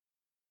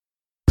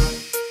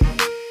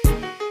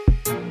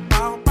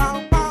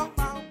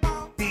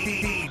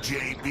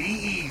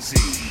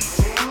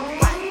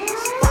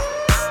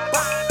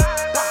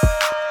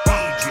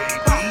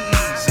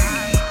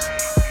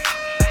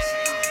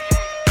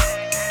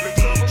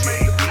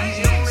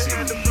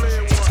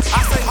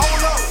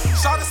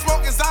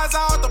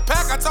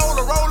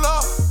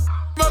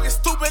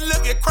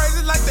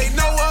crazy like they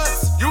know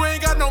us. You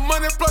ain't got no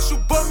money, plus you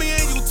bum me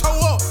and you toe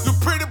up. You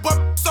pretty boy,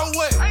 so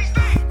what?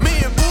 Me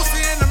and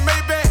Boosie in the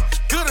Maybach,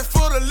 good and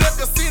full of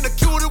liquor. Seen a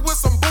cutie with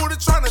some booty,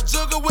 tryna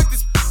juggle with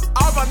this.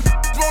 All my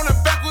rolling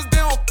backwards,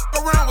 they don't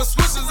around with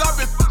switches. I've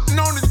been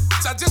on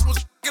this, I just was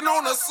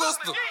on her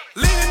sister.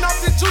 Leaning off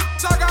the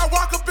juice, I got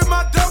walk up in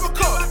my double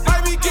cup.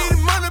 Might be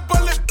getting money,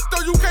 but let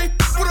though you can't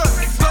with us.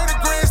 30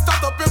 grand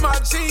stopped up in my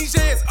jeans,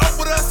 yeah, it's up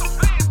with us.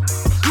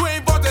 You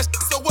ain't bought that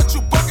shit, so what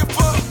you bucking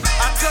for?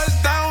 I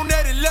touched down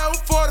at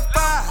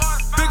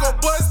 11:45. Big ol'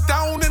 buzz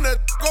down in the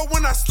go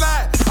when I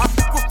slide. I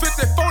fuck with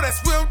 54, that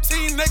swim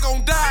team, they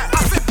gon' die.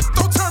 I said,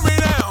 don't turn me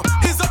down.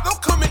 Hands up,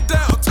 don't come it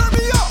down. Turn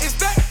me up. It's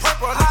that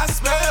purple high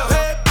smell.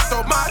 Head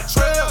on my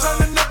trail.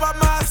 Turning up by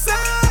myself.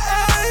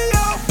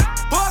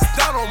 Bust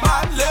down on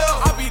my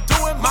left. I be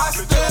doing my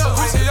style.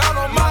 Push it out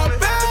on my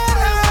back.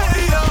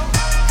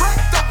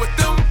 Breaked up with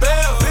them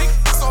bells. Big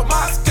ass on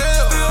my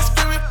scale. Still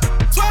screaming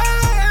 12.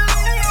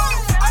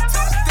 I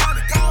touched down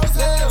the cause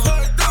hell.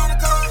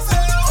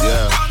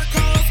 Yeah.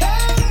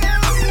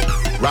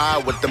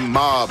 Ride with the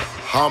mob.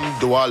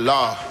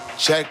 Hamdulillah.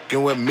 Check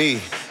in with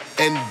me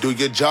and do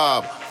your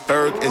job.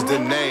 Ferg is the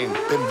name.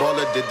 Ben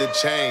Baller did the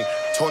chain.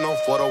 Tono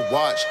for the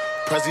watch.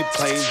 Prezi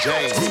plain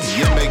Jane.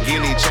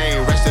 Yamagini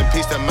chain. Rest in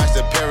peace to my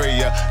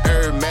superior.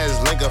 Hermes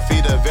Linka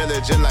feed a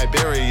village in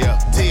Liberia.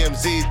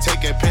 TMZ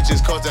taking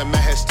pictures causing my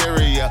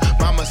hysteria.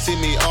 Mama see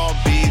me on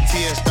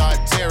BT and start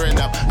tearing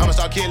up. I'ma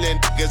start killing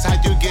niggas. How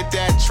you get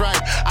that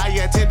tripe? I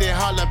attended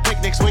Harlem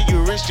picnics where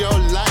you risk your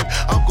life.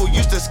 Uncle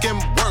used to skim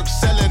work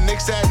selling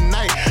nicks at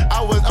night.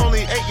 I was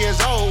only 8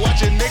 years old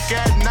watching Nick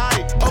at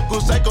night.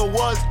 Uncle Psycho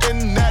was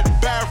in that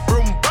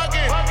bathroom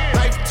bucket.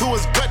 Knife to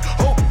his gut.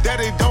 Hope that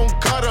they don't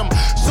cut him.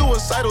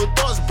 Suicidal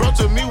thoughts brought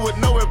to me with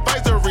no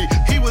advisory.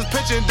 He was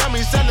pitching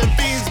dummies, selling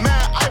fiends,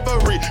 mad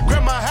ivory.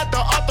 Grandma had the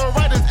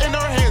arthritis in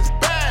her hands,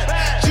 bad.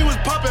 She was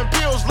popping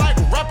pills like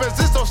rappers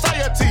in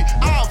society.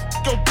 I'll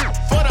f*** your bitch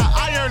for the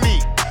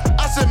irony.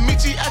 I said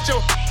meet you at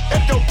your,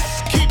 if your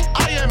keep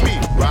eyeing me.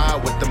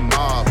 Ride with the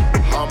mob,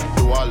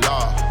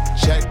 Hamdulillah.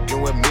 Check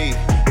in with me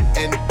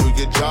and do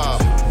your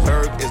job.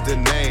 Ferg is the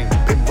name,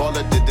 Ben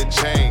Baller did the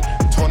chain.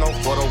 Tono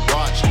for the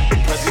watch,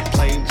 Prezi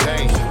plain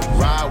Jane.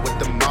 Ride with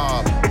the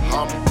mob,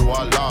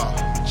 Hamdulillah.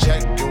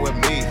 Check in with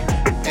me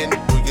and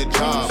do your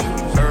job.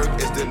 Ferg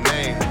is the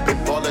name, Ben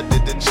Baller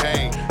did the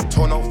chain.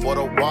 Tono for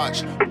the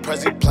watch,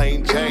 Prezi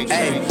plain Jane.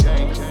 Hey.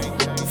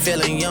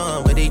 Feeling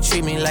young, but they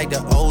treat me like the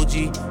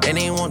OG. And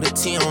they want the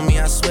T on me,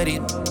 I swear they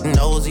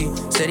nosy.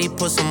 Said he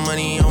put some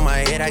money on my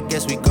head, I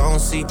guess we gon'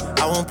 see.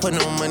 I won't put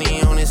no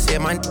money on his head,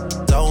 my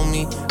told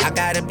me. I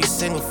gotta be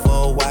single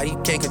for a while, you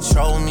can't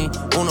control me.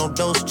 Uno,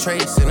 those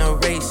traits in a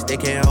race, they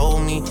can't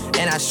hold me.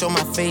 And I show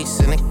my face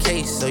in a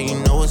case, so you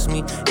know it's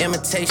me.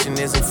 Imitation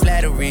isn't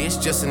flattery, it's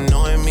just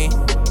annoying me.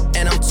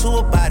 And I'm too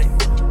about it.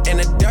 And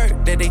the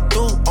dirt that they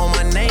threw on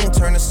my name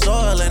turned to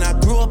soil, and I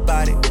grew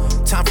about it.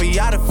 Time for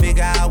y'all to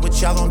figure out what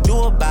y'all gon'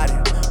 do about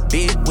it.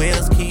 Big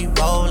wheels keep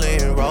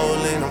rolling,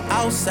 rolling. I'm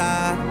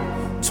outside,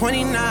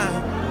 29,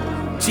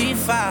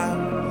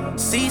 G5,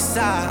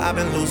 Seaside. I've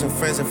been losing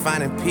friends and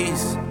finding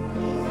peace.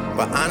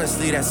 But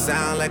honestly, that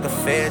sound like a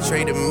fair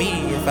trade to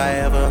me. If I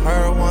ever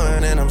heard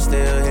one, and I'm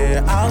still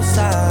here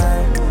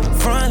outside.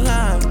 Front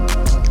line,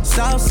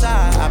 south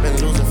side. I've been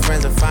losing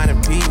friends and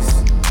finding peace.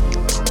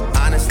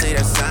 Honestly,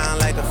 that sound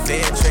like a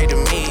fair trade to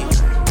me.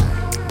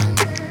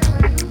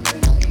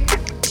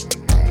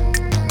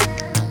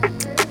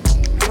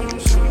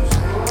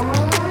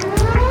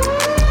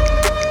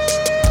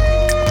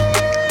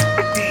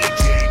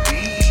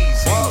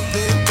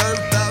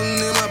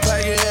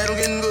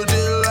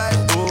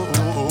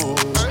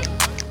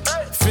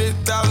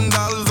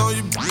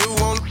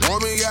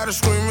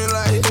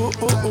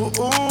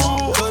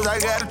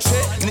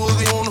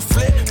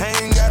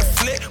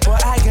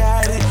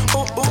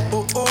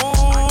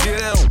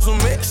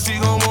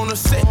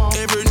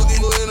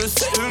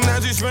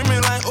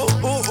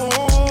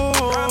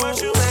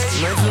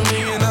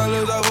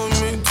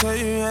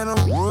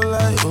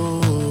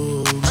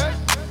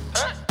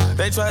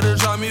 Try to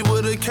draw me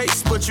with a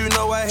case, but you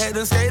know I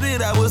hadn't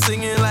skated. I was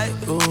singing like,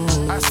 ooh.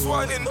 I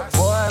swung in.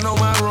 Boy, I know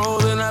my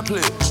role and I play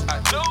it. I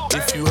do.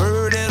 If you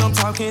heard that I'm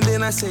talking,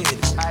 then I said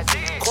it. I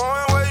did.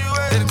 Coin, where you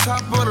at? At the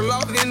top of the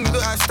loft, in the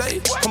I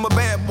stay. I'm a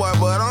bad boy,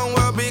 but I don't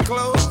wear big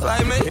clothes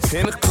like me.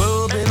 In the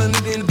club, and a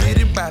nigga in the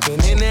bitty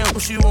bopping. And then when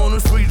she want a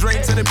free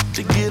drink to the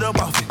to get up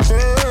off it.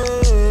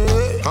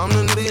 Hey, I'm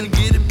the nigga to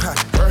get it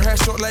poppin'. Her hair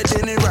short like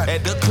Danny Rock.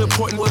 At the clip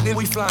point,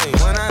 we flying.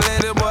 When I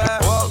let it, boy, I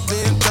walked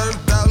in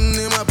 30,000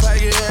 in my pocket.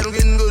 I'm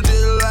getting go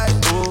deal like,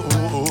 ooh.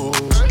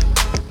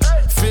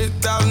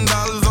 $50,000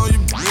 on you,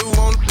 you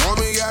want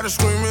me, gotta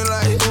screaming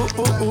like, ooh.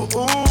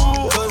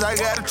 Cause I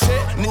got a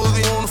check,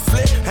 nigga on the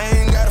flip, I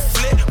ain't got a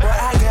flip, but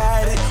I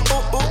got it,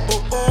 ooh.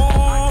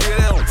 Get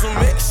out some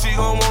mix, she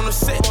gon' wanna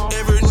sit,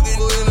 every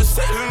nigga in the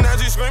set, now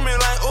she screaming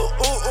like, ooh.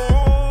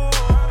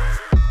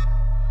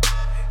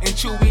 And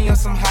Chewy on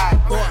some hot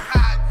boy,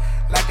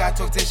 like I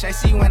talk to Shay,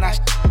 see when I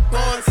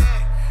boys.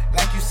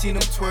 Like you seen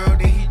him twirl,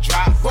 then he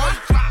drop.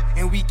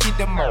 and we keep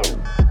them on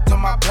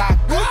my block.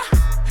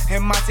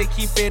 And Monte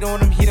keep it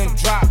on him, he done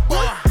drop.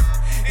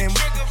 And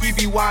he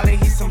be wildin',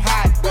 he some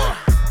hot.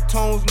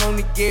 Tones known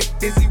to get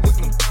busy with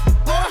them.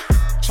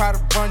 Try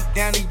to run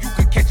down and you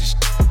could catch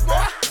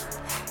a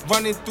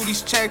running through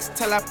these checks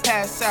till I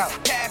pass out.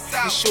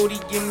 And shorty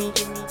give me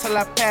till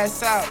I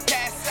pass out.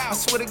 I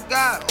swear to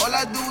God, all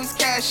I do is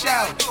cash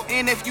out.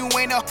 And if you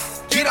ain't up,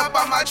 get up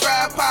on my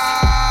trap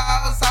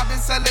house. I've been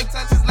selling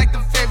since like the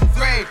 5th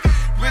grade.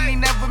 Really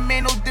never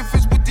made no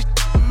difference with the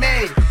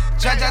made.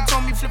 Jaja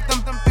told me flip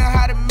them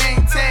how to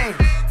maintain.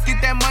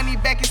 Get that money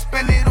back and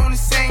spend it on the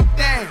same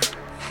thing.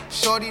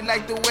 Shorty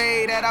like the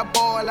way that I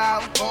ball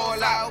out.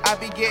 I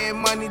be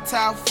getting money till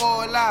I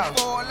fall out.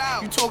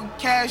 You talking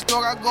cash,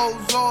 dog, I go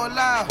all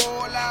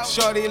out.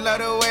 Shorty love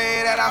the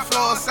way that I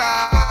floss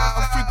out.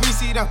 Free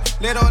greasy them,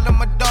 let all of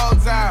my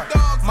dogs out.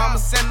 Mama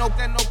said no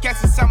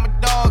cats inside my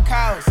dog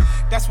house.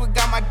 That's what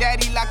got my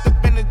daddy locked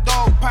up in the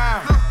dog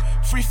pound.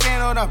 Free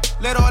fan on them,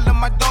 let all of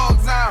my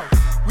dogs out.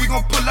 We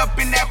gon' pull up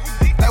in that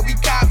like we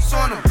cops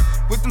on them.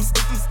 With them,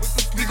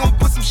 we gon'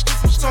 put some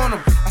shit on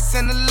them. I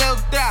send a little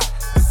dot,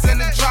 I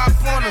send a drop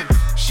on them.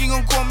 She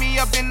gon' call me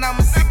up and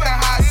I'ma stick the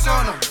highs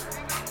on them.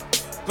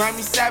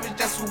 Grammy Savage,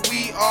 that's what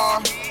we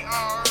are.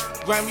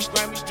 Grammy's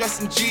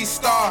dressed in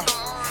G-Star.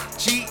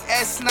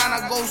 GS9,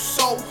 I go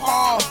so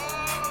hard.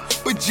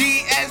 But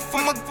GS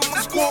from a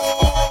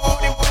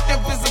squad.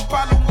 If it's a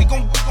problem, we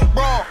gon'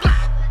 brawl.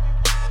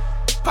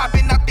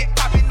 Poppin' out there.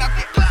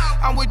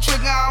 I'm with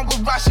Trigger, I'm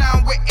with Rasha,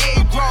 I'm with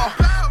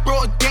A-Raw.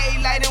 Broad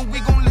daylight and we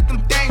gon' let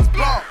them things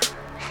blow.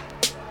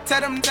 Tell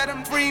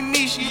them free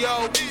Mishi,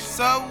 yo.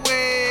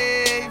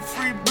 Subway,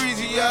 free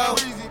Breezy, yo.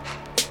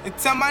 And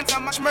tell my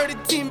murder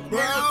team,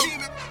 bro.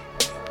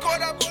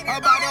 Caught up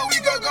about a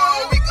week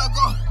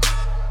ago.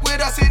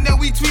 With us and then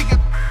we tweaking.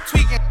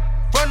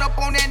 Run up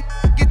on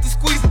that, get the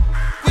squeezing.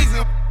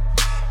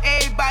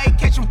 Everybody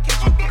catch 'em.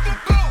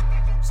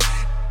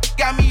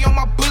 Got me on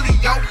my bully,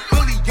 yo.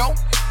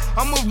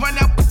 I'ma run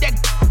out with that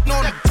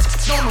on him.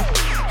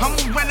 I'ma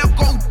run out,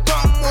 go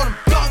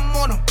dumb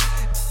on him.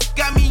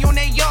 Got me on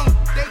that young.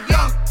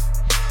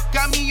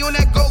 Got me on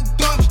that go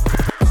dumb.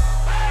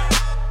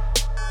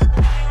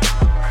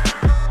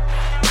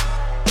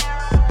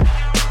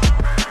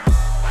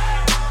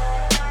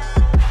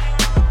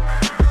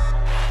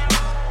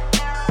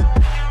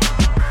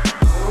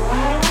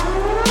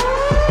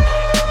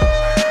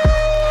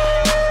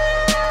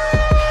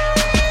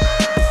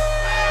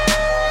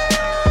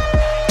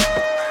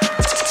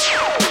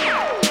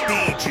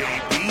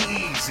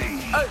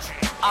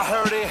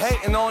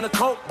 On the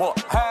coke boy.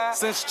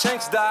 Since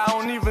Chinks died, I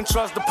don't even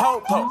trust the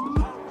po-po.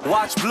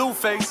 Watch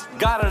Blueface,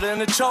 got it in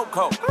the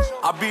chokehold.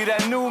 I be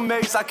that new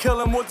mace, I kill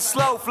him with the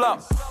slow flow.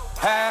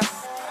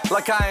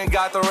 Like I ain't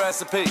got the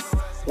recipe.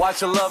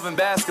 Watch your loving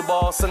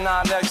basketball,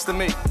 Sanaa next to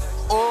me.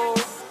 Ooh,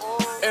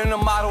 and the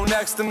model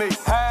next to me.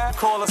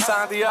 Call her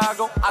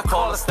Santiago, I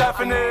call her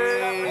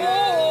Stephanie.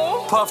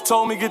 Puff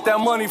told me get that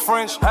money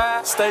French.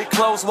 Stay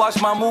close,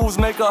 watch my moves,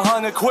 make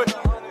 100 quick.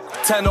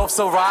 10 off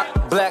so rock,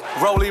 black,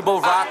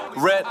 rollable rock,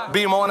 red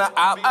beam on the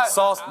op,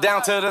 sauce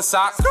down to the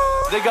socks.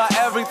 They got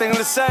everything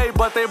to say,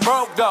 but they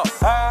broke though.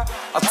 I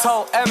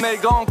told M.A.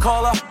 gon'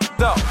 call her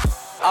though.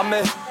 I'm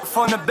in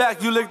from the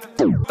back, you lick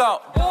the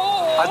though.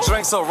 I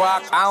drink so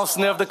rock, I don't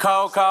sniff the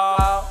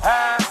cocoa.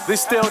 They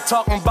still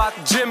talking about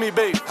the Jimmy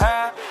B.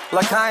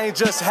 Like I ain't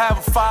just have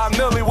a 5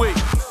 milli week.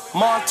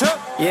 Monte?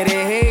 Yeah,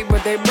 they hate,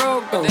 but they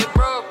broke though.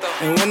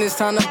 And when it's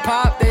time to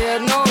pop, they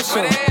had no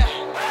show.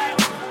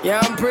 Yeah,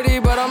 I'm pretty,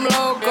 but I'm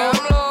loco.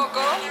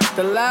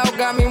 The loud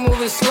got me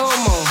moving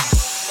slow-mo.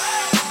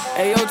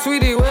 Hey, yo,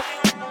 Tweety, what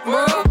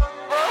bro?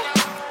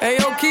 Hey,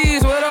 yo,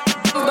 Keys, what up,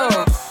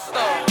 though?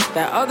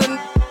 That other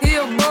he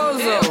a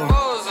bozo.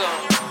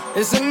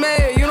 It's a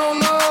mayor, you don't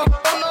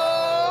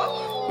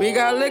know? We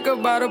got liquor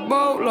by the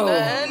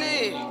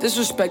boatload.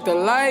 Disrespect the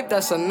life,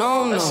 that's a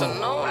no-no.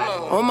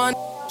 On my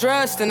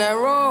dressed in that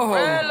rojo.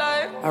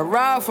 I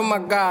ride for my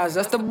guys,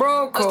 that's the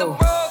bro code.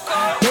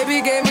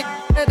 Baby gave me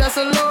that's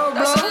a low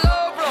blow.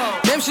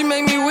 Damn, she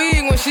make me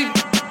weak when she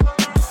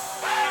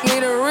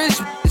need a rich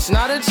bitch,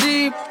 not a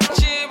cheap.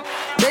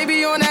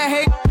 Baby on that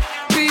hate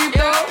peep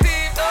though.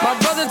 My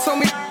brother told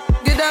me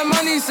get that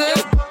money, sir.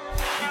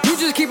 You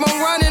just keep on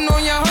running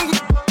on your hungry.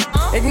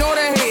 Ignore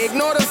the hate,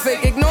 ignore the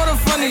fake, ignore the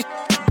funny.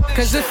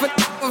 Cause if it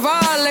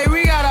violate,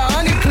 we got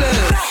 100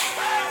 clips.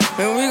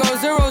 And we go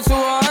 0 to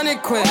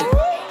 100 quid.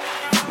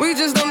 We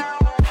just don't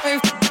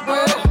with.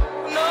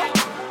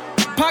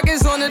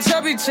 Pockets on the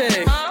chubby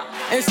chick.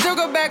 And still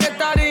go back a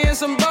thotty and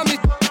some bummy.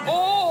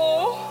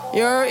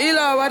 You heard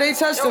Eli, why they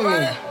testing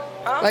me?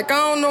 Like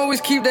I don't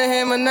always keep the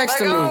hammer next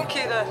to me.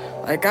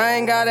 Like I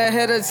ain't got a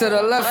header to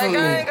the left of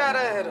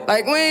me.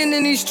 Like we ain't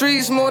in these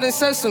streets more than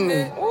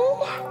sesame.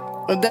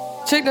 But that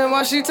chick then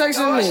why she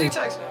texting me?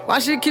 Why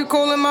she keep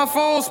calling my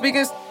phone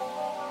speaking?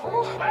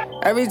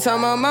 Every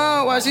time I'm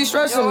out, why she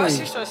stressing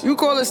me? You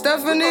call her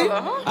Stephanie?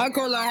 I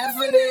call her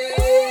Heffany.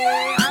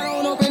 I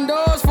don't open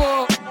doors for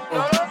her.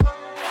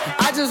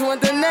 I just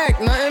want the neck,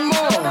 nothing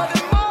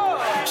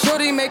more.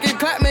 Shorty make it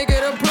clap, make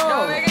it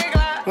applaud.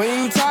 When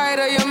you tired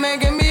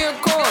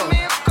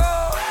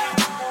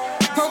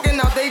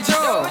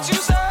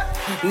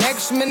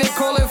Next minute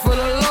calling for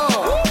the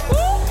law.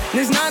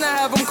 This 9 I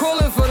have them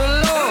calling for the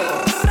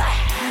law.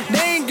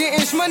 They ain't getting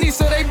shmoney,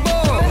 so they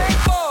bored.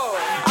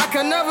 I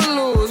can never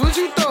lose. What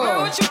you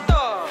thought?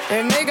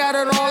 And they got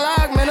it on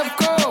lock, man, of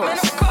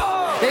course.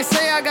 They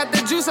say I got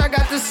the juice, I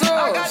got the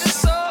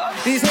sauce.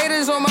 These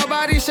haters on my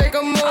body, shake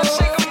them more.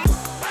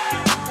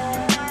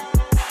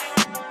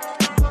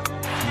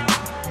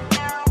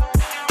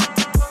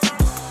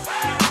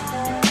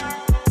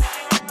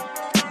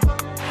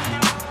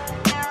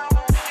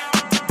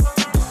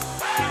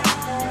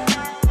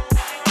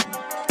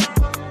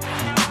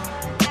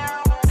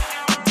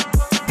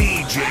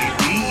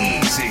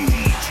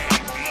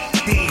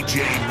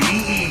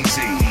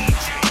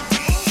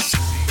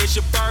 It's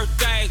your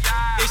birthday,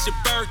 it's your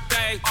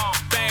birthday.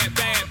 Bad,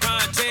 bad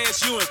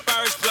contest, you in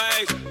first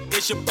place.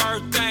 It's your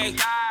birthday,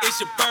 it's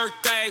your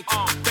birthday.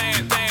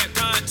 Bad, bad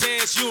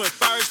contest, you in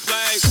first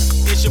place.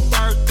 It's your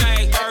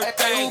birthday,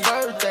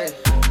 birthday.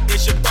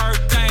 It's your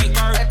birthday,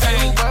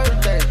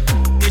 birthday.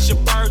 It's your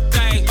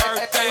birthday,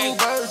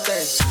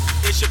 birthday.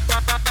 It's your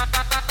birthday.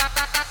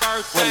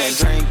 When that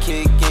drink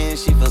kick in,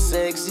 she feel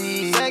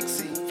sexy.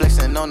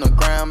 Flexing on the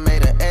ground,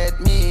 made her at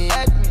me.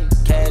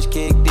 Cash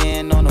kicked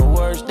in on the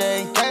worst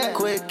day.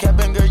 Quick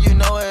capping, girl, you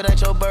know it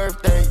ain't your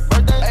birthday.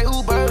 Hey,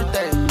 who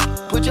birthday?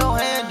 Put your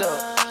hand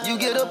up, you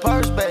get a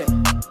purse back.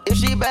 If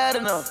she bad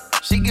enough,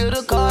 she get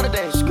a car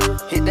today.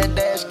 Hit that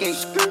dash gate,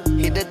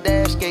 hit that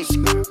dash gate,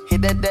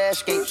 hit that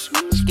dash gate,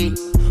 ski.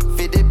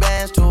 50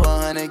 bands to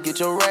 100, get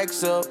your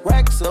racks up.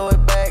 Throw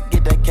it back,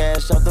 get that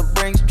cash off the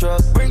Brinks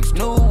truck.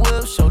 New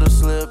whip, shoulder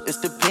slip, it's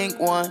the pink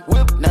one.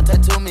 Now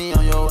tattoo me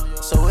on your,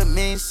 so it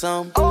means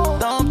some.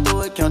 Thumb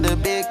through it, count the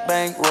big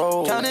bank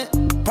roll. Count it,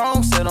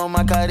 prong set on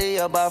my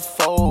Cartier by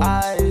 4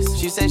 eyes.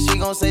 She said she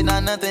gon' say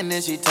not nothing,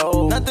 then she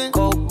told. Nothing.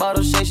 Coke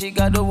bottle shake, she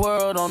got the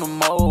world on the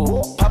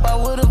mold. Pop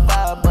out with a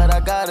vibe, but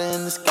I got her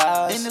in the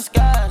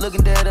skies.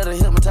 Looking dead at her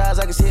hypnotized,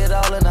 I can see it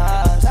all in the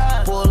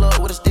eyes. Pull up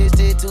with a stick,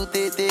 too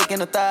thick in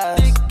the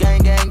thighs.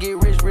 Gang, get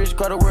rich,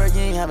 call the world,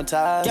 you ain't having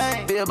ties.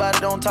 Be about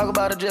it, don't talk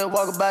about it, just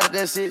walk about it,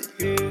 that's it.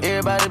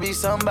 Everybody be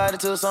somebody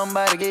till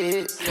somebody get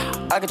hit.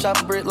 I can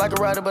chop a brick like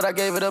a rider, but I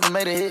gave it up and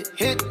made a hit.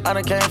 I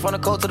done came from the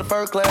coast to the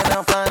first class, now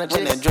I'm flying a jet.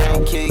 When that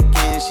drink kick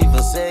in, she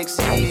feel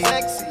sexy.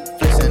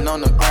 Flexing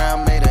on the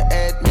ground, made her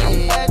at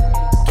me.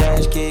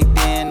 Cash kicked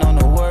in on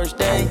the worst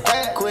day.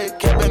 Quick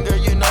capping, girl,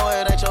 you know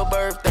it ain't your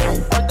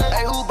birthday.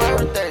 Hey, who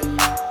birthday?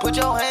 Put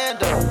your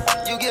hand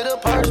up, you get a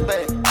purse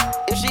back.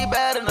 If she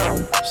bad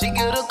enough, she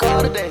get a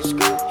car today.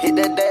 Hit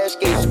that dash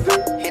gate,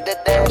 hit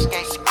that dash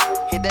gate,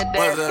 hit that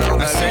dash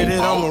gate. I say that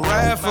I'ma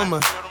ride for my,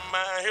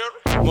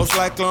 most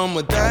likely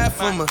I'ma die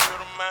for my.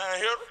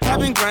 I've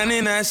been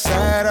grinding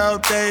outside all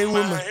day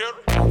with my,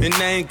 and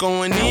I ain't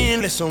going in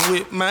unless I'm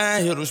with my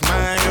hitters,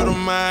 my hitter,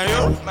 my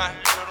hitter.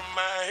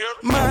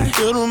 My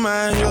hitter,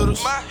 my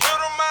hitters.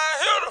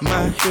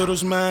 My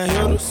hitters, my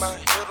hitters.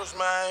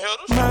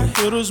 My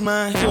hitters,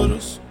 my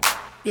hitters.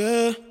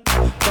 Yeah.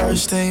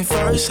 First thing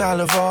first, I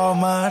love all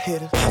my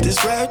hitters.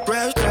 This rap,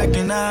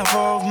 then I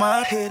involve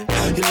my hitter.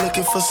 You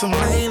looking for some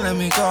lane, let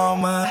me call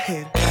my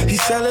hitter. He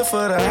sellin'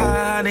 for the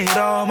high, I need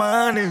all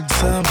my niggas.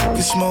 Some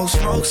can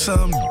smoke,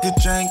 some can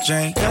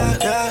drink.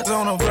 Guys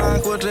on the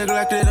block with the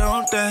Glock, they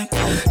don't think.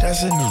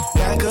 That's a new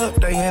back up,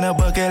 they in a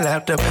bucket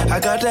laptop. I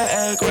got to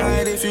act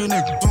right if you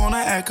niggas wanna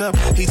act up.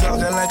 He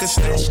talking like a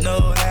snitch,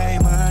 no, that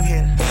ain't my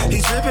hitter.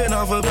 He tripping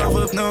off of,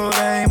 no,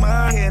 that ain't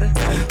my hitter.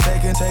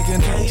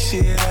 Taking case,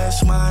 shit,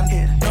 that's my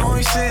hitter.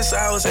 Knowing since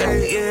I was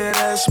 8, yeah,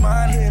 that's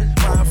my hitter.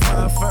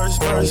 My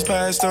first verse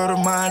pass through to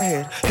my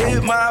head.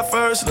 Hit my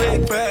first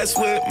lick pass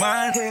with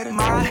my hitter.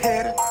 My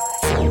hitter.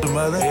 The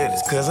mother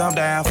hitters, cause I'm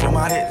down for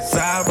my hitters.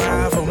 I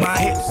ride for my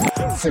hitters.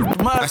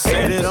 I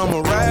say that I'ma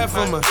ride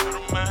for my,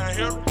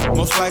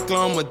 most likely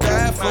I'ma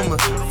die for my.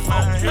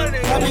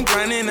 I've been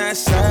grinding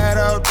outside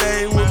all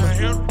day with my,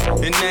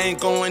 and I ain't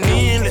going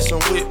in unless I'm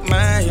with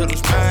my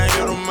hitters, my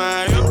hitter,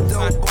 my hitter.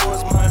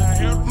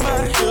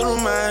 My hitter,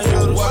 my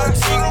hitters.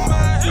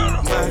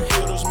 My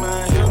hitters,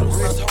 my hitters.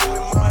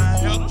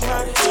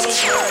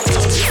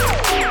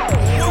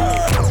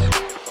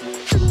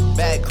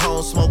 Back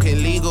home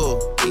smoking legal.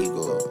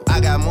 I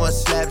got more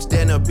slaps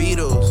than the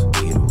Beatles.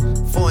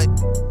 Foreign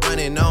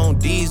running on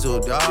diesel,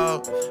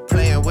 dawg.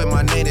 Playing with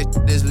my name,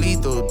 this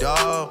lethal,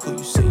 dawg. Who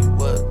you say you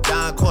was?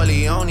 Don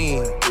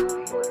Corleone.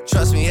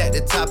 Trust me, at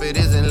the top it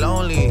isn't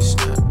lonely.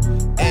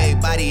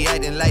 Everybody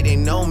acting like they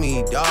know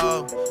me,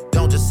 dawg.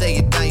 Don't just say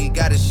it down, you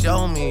gotta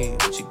show me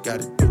what you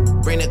gotta do.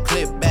 Bring the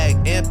clip back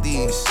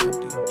empty.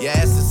 You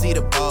asked to see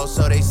the ball,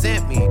 so they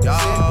sent me,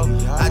 dawg.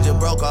 I just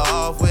broke her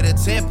off with a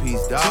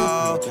 10-piece,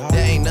 dawg.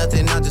 There ain't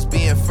nothing, I'm just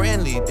being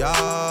friendly,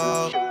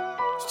 dawg.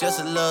 It's just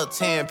a little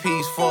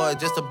 10-piece for it,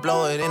 just to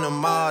blow it in the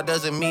mall.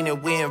 Doesn't mean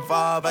that we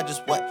involved. I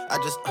just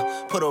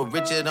put a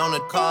Richard on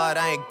the card.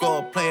 I ain't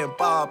go playing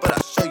ball, but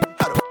I'll show you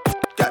how to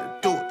gotta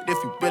do it.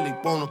 If you really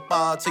wanna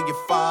fall till you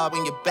fall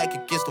when you're back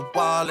against the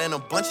wall, and a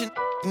bunch of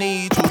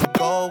need you to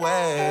go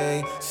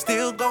away.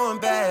 Still going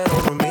bad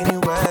on them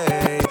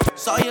anyway.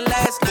 Saw you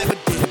last night, but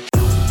didn't.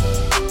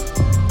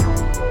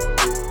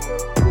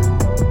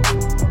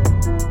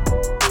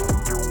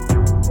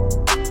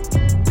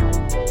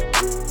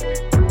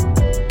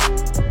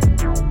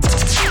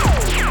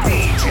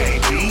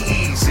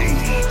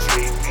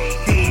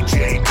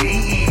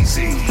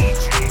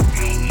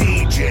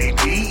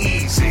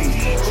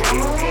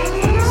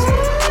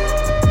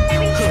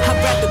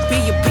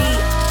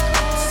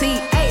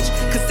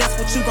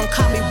 what you gon'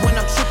 call me when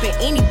I'm trippin'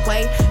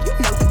 anyway. You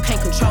know you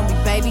can't control me,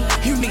 baby.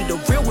 You need a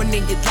real one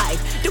in your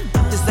life. The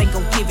bitches ain't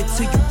gon' give it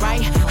to you,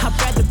 right? I'd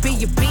rather be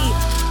your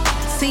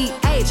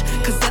BCH,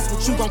 cause that's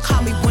what you gon'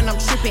 call me when I'm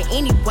trippin'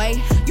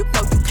 anyway. You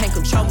know you can't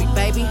control me,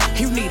 baby.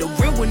 You need a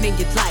real one in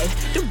your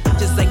life. The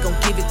bitches ain't gon'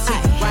 give it to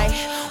you, right?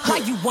 Why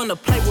you wanna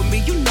play with me?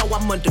 You know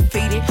I'm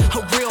undefeated.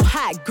 A real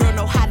hot girl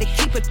know how to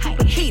keep it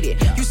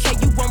heated. You say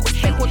you want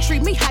respect, well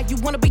treat me how you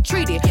wanna be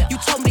treated. You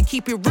told me to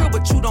keep it real,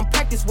 but you don't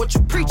practice what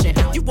you preaching.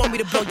 You want me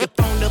to blow your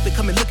phone up and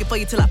come and looking for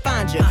you till I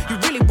find you. You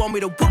really want me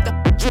to whoop the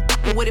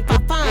but what if I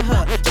find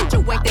her?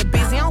 You ain't that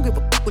busy, I don't give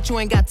a what you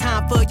ain't got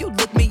time for. You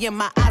look me in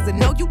my eyes and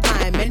know you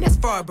lying, man, that's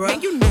far, bro.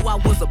 Man, you knew I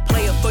was a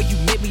player, for you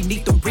met me,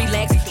 need to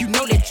relax. You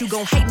know that you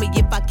gon' hate me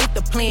if I get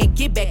the plan,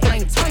 get back. I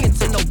ain't turning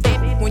to no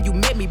baby. When you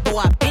met me, boy,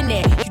 I been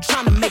there. You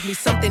tryna make me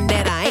something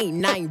that I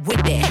ain't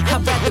with that.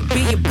 I'd rather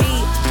be a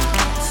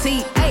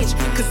BCH,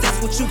 cause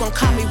that's what you gon'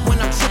 call me when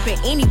I'm trippin'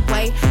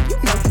 anyway. You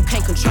know you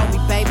can't control me,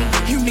 baby.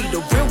 You need a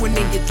real one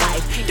in your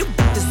life. The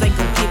bitches ain't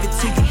gon' give it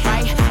to you,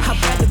 right? I'd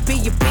rather be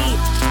a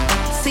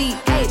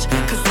BCH,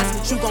 cause that's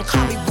what you gon'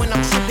 call me when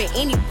I'm trippin'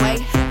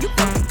 anyway. You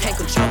know you can't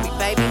control me,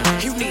 baby.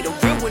 You need a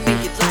real one in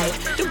your life.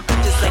 The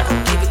bitches ain't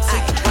gon' give it to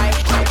you, right?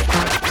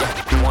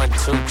 1,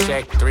 2,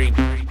 check, 3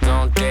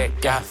 on deck.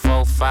 Got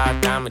 4,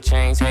 5 diamond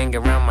chains hanging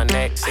around my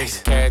neck.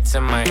 6 carats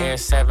in my ear,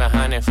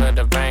 700 for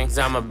the rings.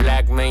 I'm a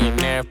black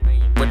millionaire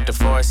with the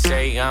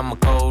foresight. I'm a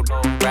cold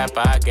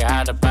rapper, I get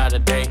hot about a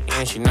day.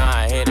 And she know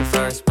I hit it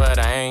first, but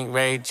I ain't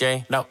Ray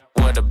J. No,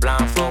 with a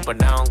blindfold,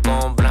 but I don't go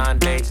on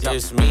blind dates.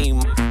 Just me,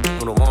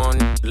 the one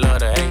love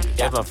to hate.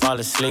 If I fall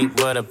asleep,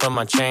 would've put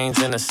my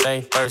chains in the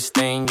safe. First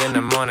thing in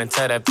the morning,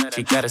 tell that bitch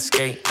she gotta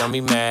skate. Don't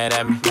be mad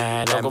at me,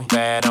 don't go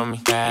bad on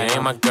me. You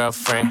ain't my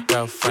girlfriend.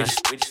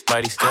 We just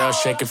buddies. Girl,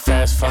 shake it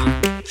fast for me,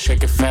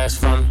 shake it fast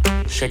for me,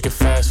 shake it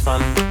fast for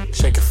me,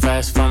 shake it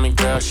fast for me.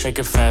 Girl, shake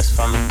it fast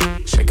for me,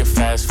 shake it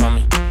fast for me,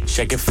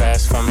 shake it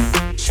fast for me,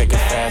 shake it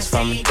fast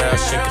for me. Girl,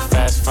 shake it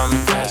fast for me,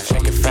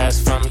 shake it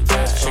fast for me,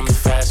 shake it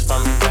fast for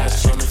me,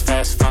 shake it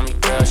fast for me.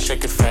 Girl,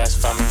 shake it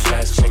fast for me,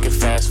 shake it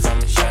fast for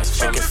me,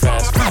 shake it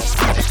fast, fast.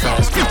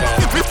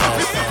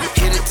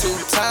 Hit it 2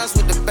 times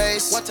with the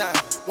bass.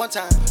 One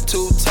time.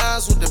 2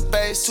 times with the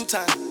bass. 2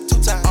 times.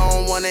 I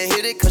don't wanna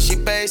hit it cause she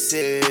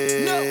basic.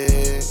 No.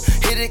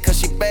 Hit it cause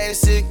she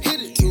basic.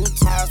 Hit it 2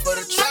 times for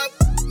the trap.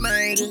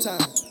 Made it.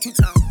 2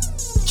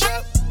 times.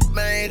 Trap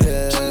made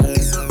it.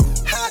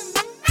 Hot.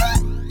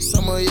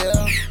 Summer,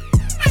 yeah.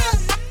 Hot.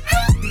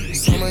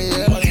 Summer,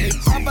 yeah.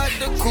 Pop out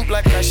the coupe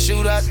like I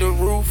shoot out the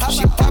roof.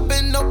 She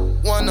poppin' up,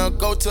 wanna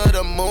go to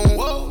the moon.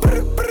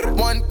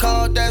 One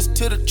call, that's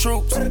to the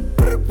troops.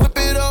 Whip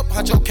it up,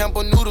 Huncho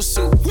Campbell noodle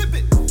soup.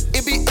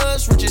 It be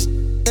us, richest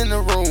in the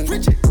room.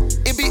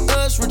 It be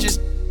us, richest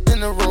in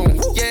the room.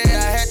 Yeah,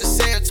 I had to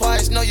say it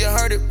twice, know you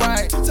heard it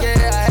right.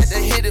 Yeah, I had to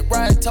hit it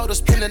right, told her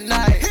spend the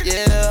night.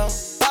 Yeah,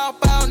 bow,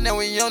 bow, now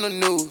we on the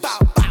news.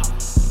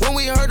 When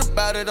we heard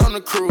about it on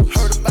the cruise.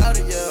 Heard about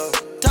it, yeah.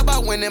 Talk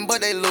about winning,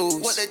 but they lose.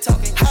 What they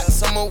talking? Hot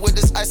summer with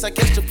this ice, I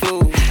catch the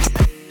flu.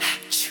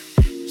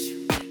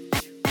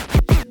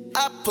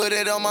 I put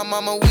it on my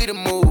mama, we the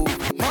move.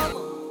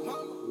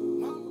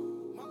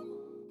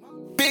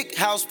 Big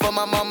house for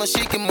my mama,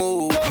 she can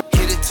move.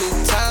 Hit it 2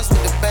 times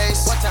with the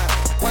bass. One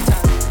time.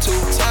 2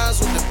 times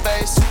with the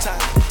bass. 2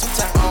 times.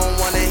 I don't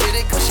wanna hit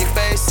it cause she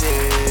basic.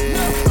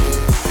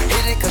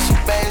 Hit it cause she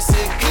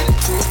basic. Hit it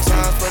 2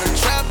 times for the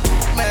trap.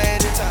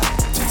 Made it.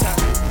 2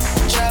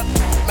 times. Trap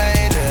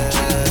made it.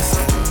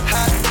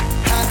 Hot.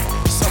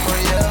 Summer,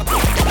 yeah.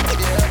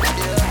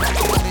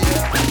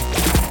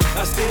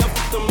 I still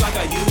f them like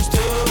I used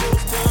to.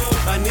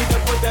 I need to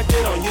put that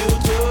shit on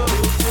YouTube.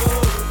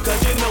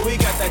 Cause you know we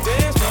got that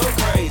dance so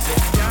crazy.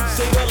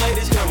 Single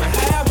ladies come and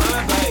have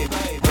my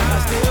baby. I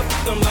still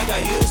f them like I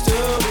used to.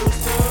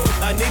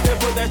 I need to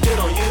put that shit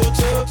on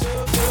YouTube.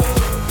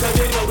 Cause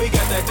you know we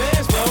got that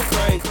dance so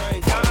crazy.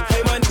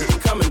 Hey, my nigga,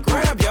 come and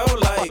grab your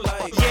light.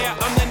 Yeah,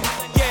 I'm the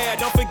yeah,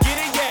 don't forget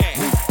it, yeah.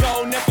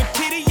 Go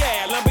Nefertiti,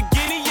 yeah,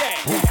 Lamborghini, yeah.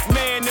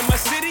 Man in my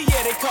city,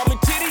 yeah, they call me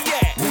Titty,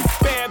 yeah.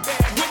 Bad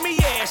with me,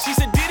 yeah, she's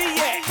a ditty,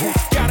 yeah.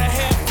 Gotta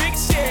have big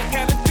shit,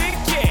 kinda thick,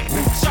 yeah.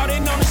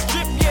 Shouting on the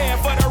strip, yeah,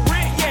 for the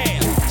rent, yeah.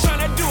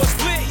 Tryna do a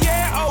split,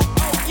 yeah, oh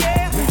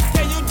yeah.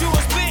 Can you do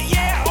a split,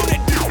 yeah, on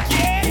it,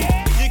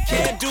 yeah. You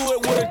can't do it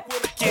with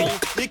a, can you?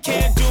 You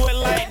can't do it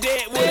like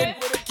that with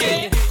a, can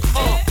you?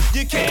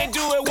 You can't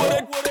do it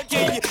with a,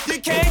 can you? You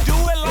can't do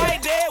it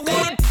like that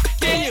with a,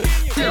 can you?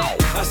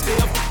 I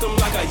still f them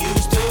like I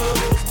used to.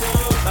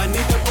 I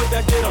need to put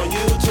that shit on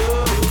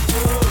YouTube.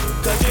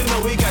 Cause you know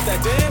we got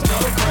that dance so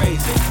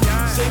crazy.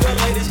 Single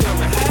ladies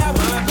come and have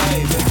my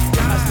baby.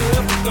 I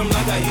still f them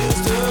like I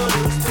used to.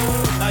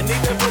 I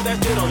need to put that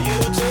shit on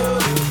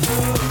YouTube.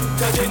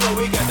 Cause you know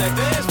we got that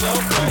dance so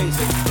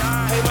crazy.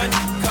 Hey, my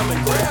come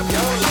and grab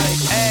your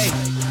life. Hey,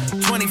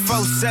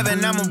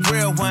 24/7, I'm a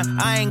real one.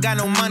 I ain't got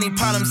no money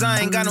problems, I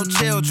ain't got no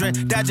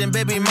children. Dodging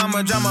baby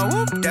mama drama,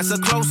 whoop, that's a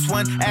close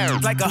one.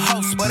 Like a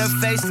host, but her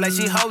face like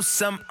she hosts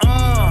some.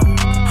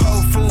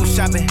 Whole food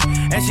shopping,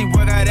 and she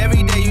work out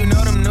every day. You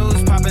know them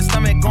news popping,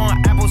 stomach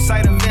going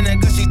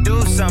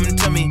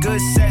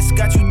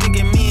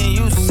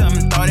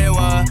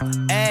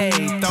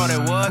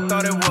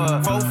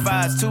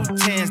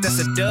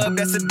dub,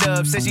 that's a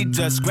dub. Said she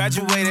just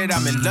graduated,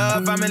 I'm in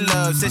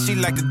love. Said she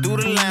like to do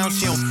the lounge,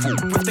 she don't fool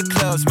with the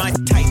clubs. My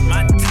type,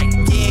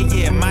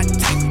 yeah, my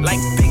type. Like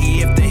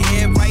Biggie, if the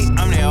head right,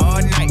 I'm there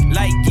all night.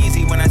 Like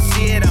Yeezy, when I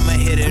see it, I'ma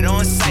hit it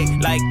on sight.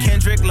 Like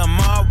Kendrick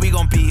Lamar, we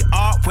gon' be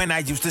art. When I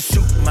used to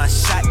shoot my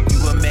shot, you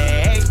a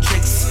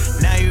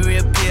matrix. Now you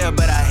reappear,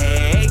 but I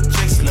hate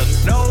tricks. Look,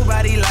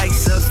 nobody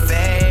likes us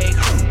fake.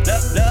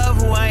 Love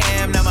who I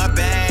am, not my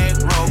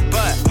bankroll,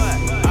 but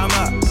I'm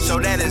up, so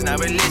that is not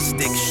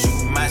realistic.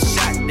 Shoot my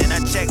shot, then I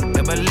check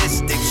the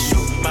ballistics.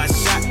 Shoot my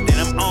shot, then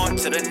I'm on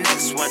to the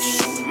next one.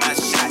 Shoot my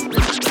shot.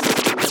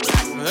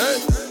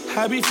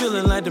 I be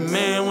feeling like the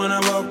man when I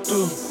walk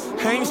through.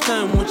 I ain't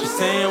stunning what you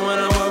saying when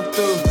I walk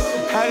through.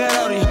 I got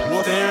all these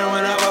staring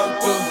when I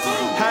walk through.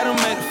 I done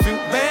made a few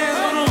bands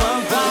when I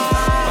walk through.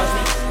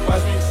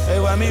 Watch me, hey,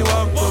 why me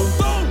walk through?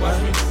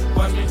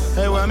 Watch me,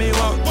 hey, why me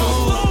walk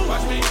through?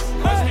 Watch me,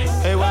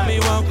 hey, why me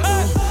walk through?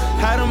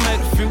 I done made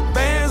a few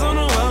bands on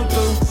the walk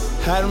through.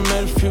 I done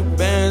made a few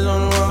bands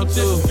on the walk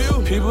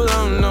through. People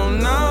don't know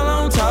now,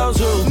 I don't talk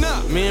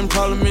to. Me and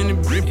Parliament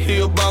and Brick, he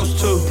a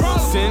boss too.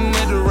 Sitting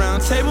at the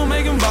round table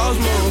making balls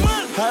move.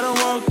 I done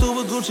walk through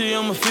with Gucci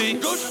on my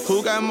feet.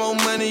 Who got more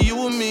money, you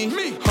or me?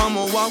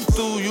 I'ma walk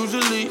through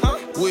usually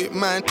with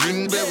my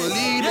in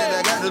Beverly that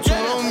I got the tool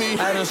on me.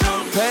 I done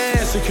swung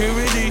past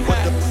security.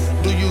 What the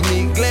do you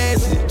need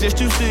glasses just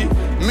to see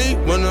me?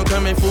 When I'm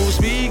coming full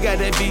speed, got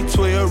that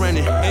V12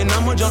 running. And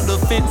I'ma jump the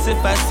fence if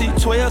I see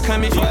 12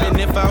 coming. Even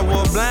if I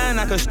were blind,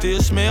 I could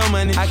still smell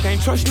money. I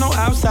can't trust no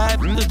outside,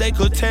 cause they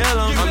could tell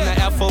them I'm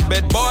the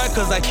alphabet boy,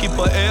 cause I keep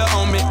a L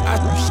on me. I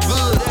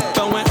good,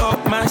 throwing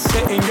up my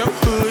set in your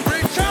hood.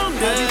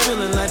 I be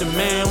feeling like the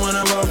man when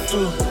I walk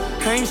through.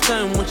 I ain't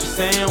stunning what you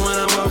saying when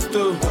I walk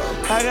through.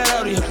 I got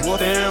all these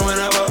staring when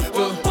I walk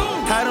through.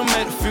 I done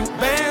made a few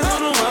bands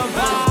on the walk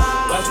through.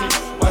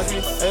 Watch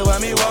me, hey, why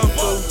me walk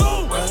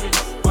through? Watch me,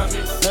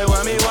 hey,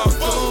 why me walk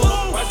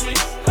through? Watch me,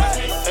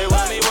 hey,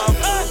 why me walk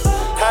through?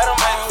 I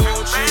done made a few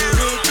cheers.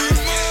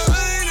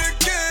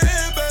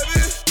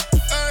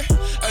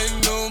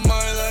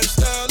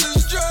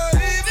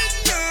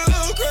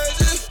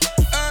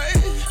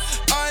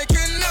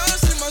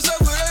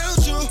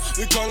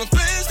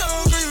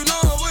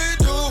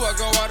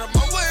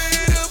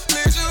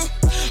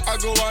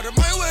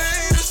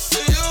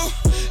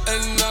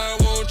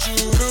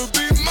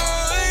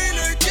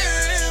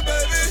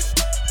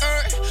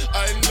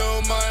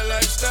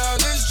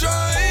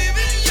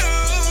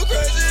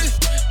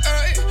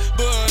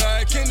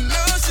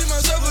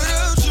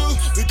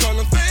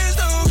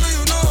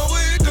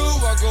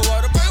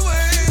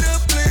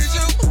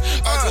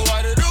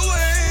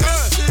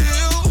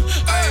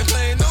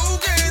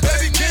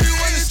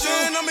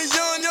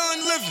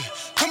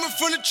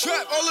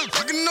 Trap, all the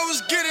fucking know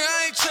is getting.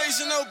 I ain't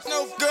chasing no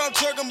girl, I'm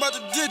talking about the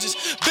digits.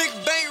 Big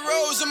bank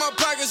rolls in my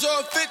pockets,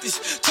 all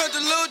 50s. Turned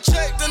a little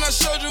check, then I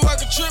showed you I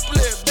could triple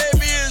it.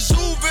 Baby, it's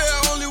Uber,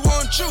 I only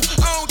want you.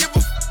 I don't give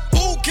a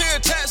who care,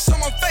 tats on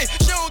my face.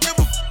 She don't give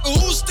a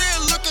who's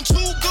still looking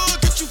too good.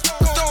 Get you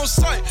on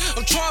sight.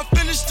 I'm trying to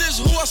finish this,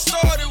 who I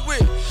started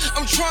with.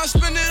 I'm trying to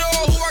spend it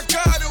all, who I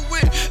got it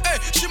with.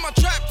 Hey, she my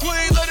trap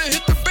queen, let her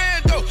hit the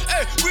band though.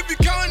 Hey, we be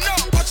counting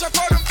up, watch how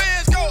far them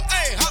bands go.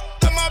 Hey, hop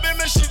in my bed,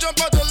 she jump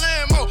out the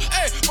Lambo.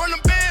 Hey, run them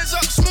bands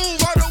up,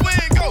 smooth out the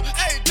window.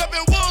 Hey,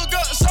 jumping wood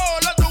guts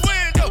all out the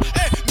window.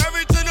 Hey,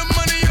 married to the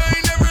money, I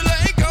ain't never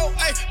letting go.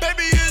 Hey,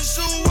 baby, it's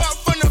zoo out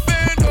from the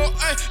bando.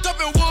 Hey,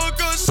 jumping wood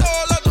guts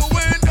all out the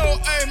window.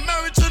 Hey,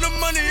 married to the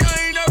money,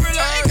 I ain't never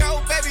letting go.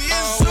 Baby,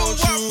 it's zoo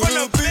out from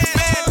the bando.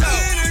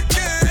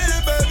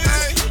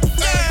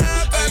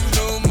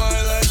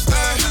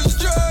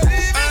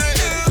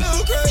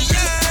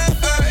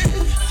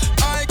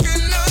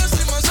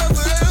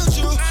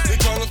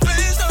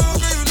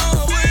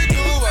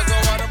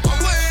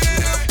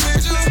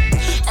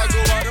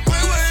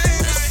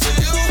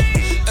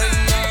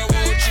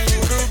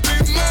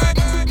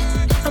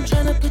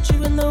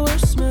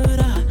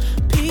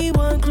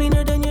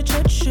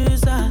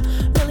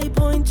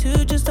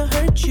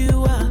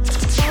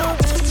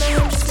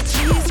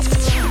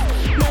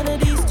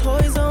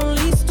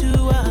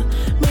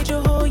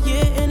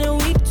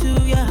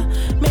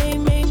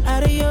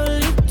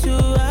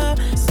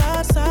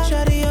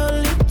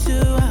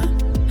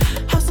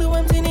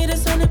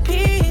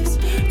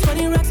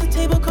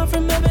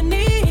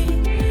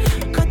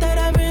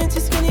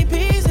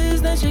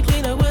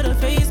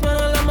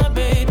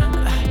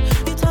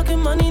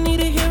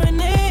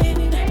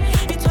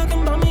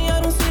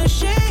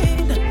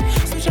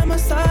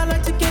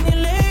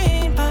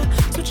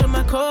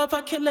 If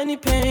I kill any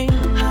pain,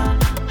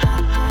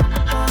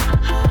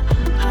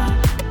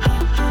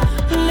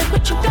 look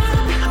what you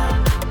done.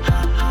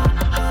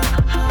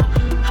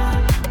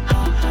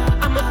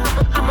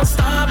 I'm a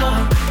star boy.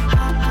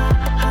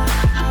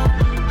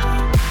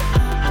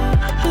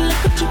 Look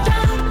what you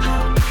done.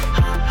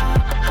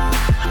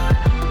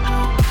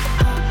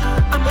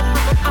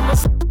 I'm a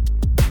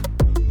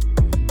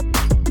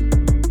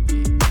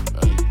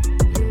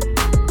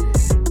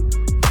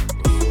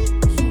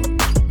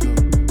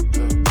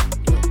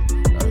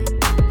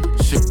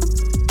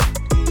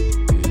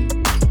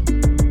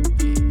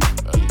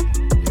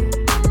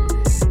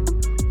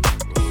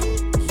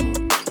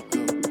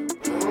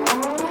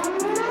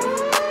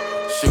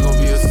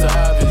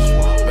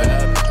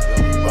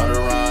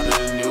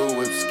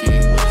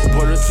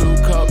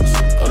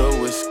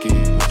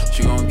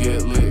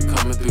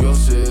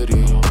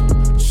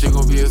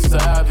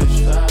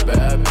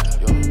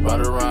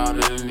Ride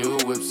around in a new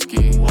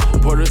whiskey.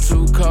 Pour her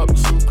 2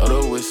 cups of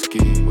the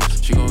whiskey.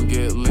 She gon'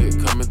 get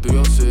lit coming through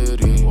your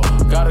city.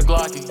 Got a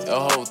Glocky, a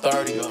whole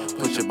 30.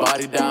 Put your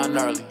body down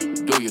early,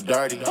 do you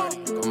dirty.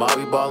 Come out,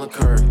 we ballin'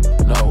 Curry,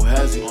 no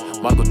hezzy.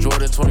 Michael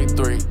Jordan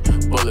 23,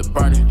 bullet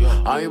burning.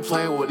 I ain't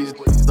playing with these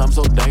niggas, I'm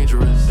so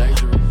dangerous.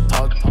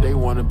 Talk, they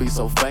wanna be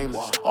so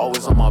famous.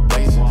 Always on my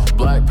bases.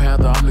 Black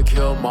Panther, I'm the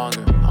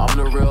Killmonger. I'm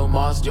the real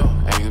monster.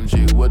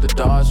 AMG with the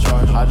Dodge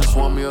Charger. I just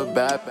want me a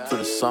bad for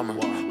the summer.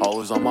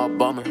 Always on my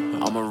bummer.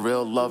 I'm a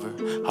real lover.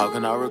 How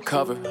can I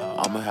recover?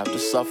 I'ma have to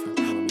suffer.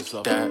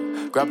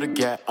 Dad, grab the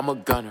gat, I'm a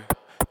gunner.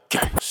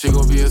 She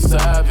gon' be a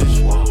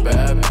savage,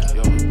 bad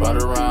bitch.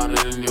 Ride around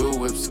in a new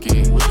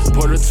whiskey.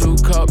 Pour her 2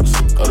 cups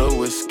of the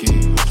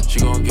whiskey. She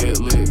gon' get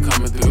lit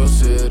coming through your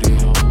city.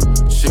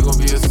 She gon'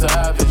 be a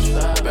savage,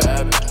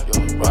 bad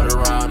bitch. Ride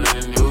around in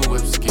a new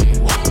whiskey.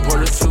 Pour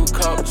her 2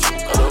 cups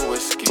of the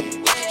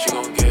whiskey. She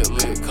gon' get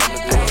lit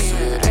coming through your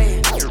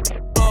city.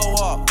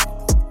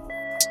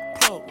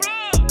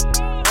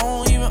 I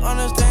don't even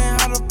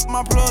understand how to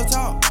my plug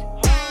talk.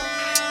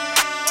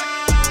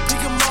 Pick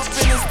him up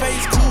in the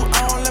space cool. I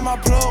don't let my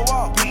plug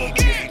walk.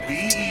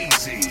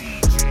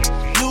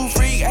 New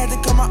freak, I had to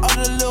cut my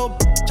other little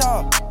bitch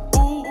off.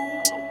 Ooh.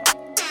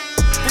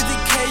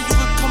 50K, you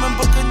could come and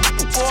book a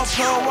for a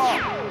plug walk.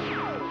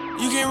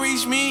 You can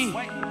reach me.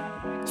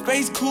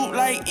 Space coupe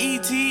like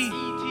E.T.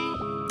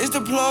 It's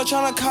the plug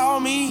tryna call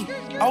me.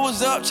 I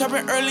was up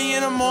chopping early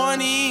in the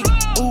morning.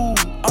 Ooh,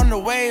 on the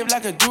wave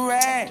like a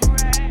do-rag.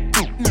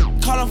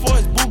 Calling for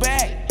his boo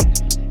bag.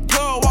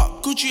 Plug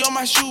walk, Gucci on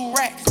my shoe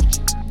rack.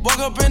 Walk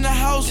up in the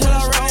house till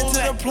I ran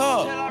into the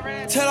plug.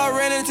 Till I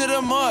ran into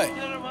the mud.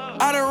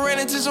 I done ran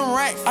into some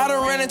racks. I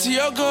done ran into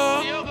your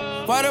girl.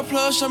 Why the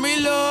plug show me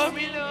love?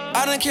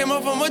 I done came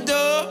up from a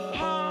dub.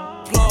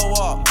 Plug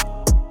walk.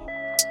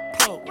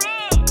 Plug.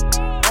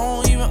 I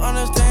don't even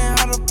understand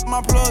how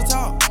my plug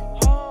talk.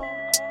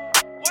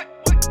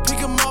 Pick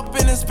him up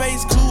in a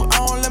space cool.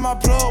 I don't let my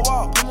plug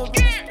walk.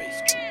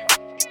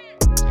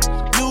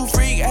 New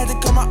freak, I had to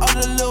cut my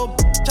other little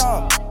bitch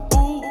off.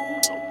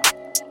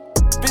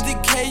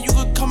 50K, you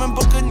could come and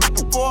book a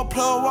for a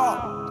plug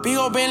walk. Big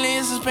ol' Bentley,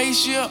 it's a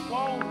spaceship.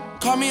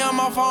 Call me on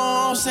my phone,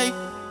 I don't say.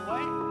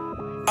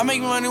 I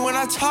make money when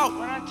I talk.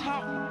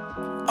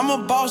 I'm a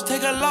boss,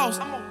 take a loss.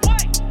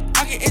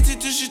 I can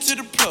introduce you to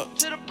the plug.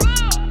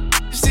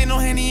 Just ain't no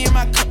Henny in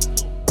my cup.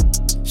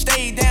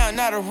 Stay down,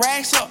 now the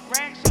racks up.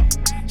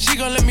 She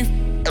gon' let me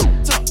up.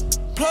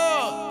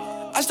 Plug.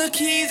 I stuck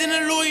keys in the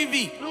Louis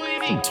V.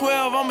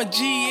 12, I'm a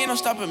G, ain't no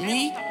stopping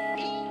me.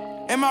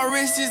 And my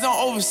wrist is on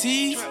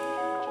overseas.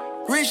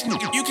 Rich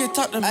nigga, you can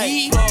talk to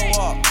me. Plug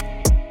walk.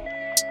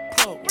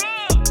 Plug.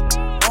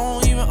 I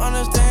don't even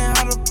understand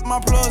how my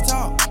plug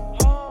talk.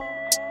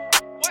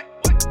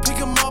 Pick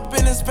him up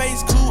in a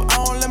space coupe, I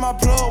don't let my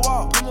plug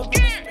walk.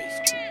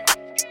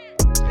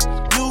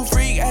 New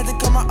freak, I had to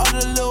cut my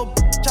other little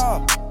bitch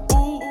off.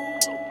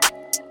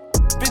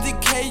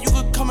 50K, you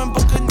could come and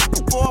book a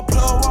for a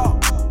plug walk.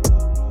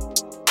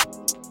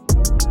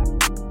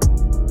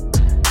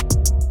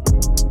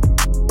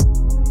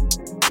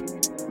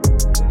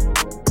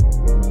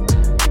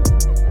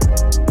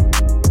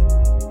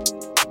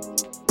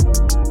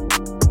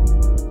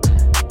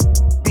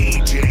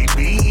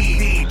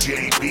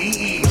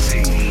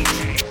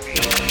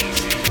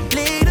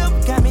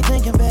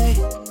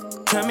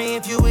 Tell me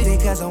if you with it,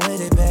 cause I'm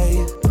with it,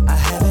 babe. I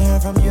haven't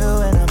heard from you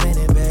and I'm in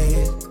it,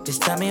 babe.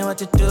 Just tell me what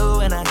to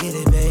do and I get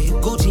it, babe.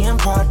 Gucci and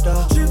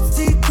Prada. Trip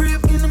to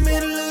crib in the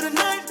middle of the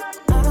night.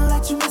 I don't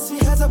let you miss me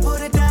cause I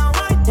put it down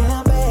right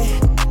down,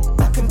 babe.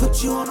 I can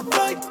put you on a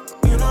flight.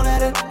 You know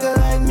that a nigga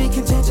like me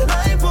can change your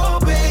life, oh,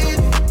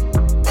 baby.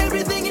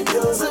 Everything you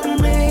do is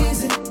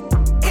amazing.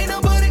 Ain't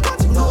nobody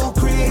got you go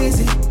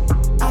crazy.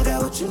 I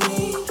got what you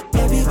need.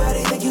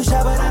 Everybody think you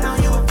shy, but I know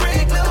you a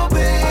freak, little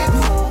baby.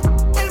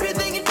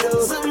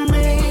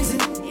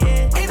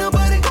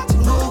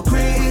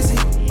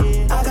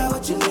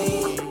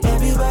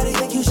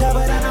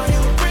 But I know you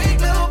a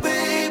freak, little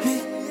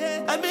baby.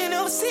 I've been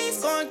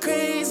overseas going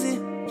crazy.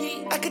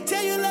 I could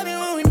tell you love it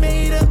when we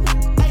made up.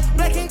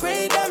 Black and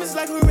gray diamonds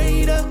like we're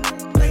radar.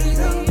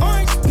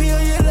 Orange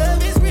peel, your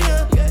love is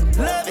real.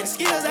 Love and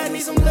skills, I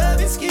need some love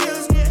and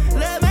skills.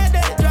 Love my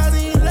dirty draws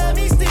and you love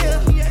me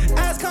still.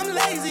 Eyes come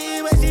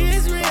lazy, but she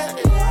is real.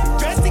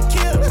 Dressed to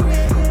kill.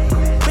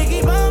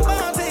 Biggie bomb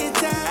bomb till you're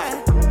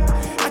tired.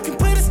 I can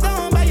put a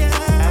stone by your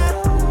eye.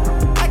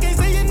 I can't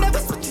say you never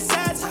switch your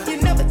sides. You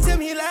never tell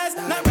me lies.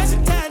 Not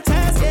rushing time,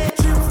 yeah.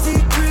 Trip to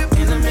crib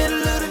in the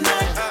middle of the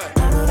night.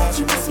 I know that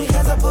you miss me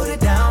cause I put it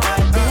down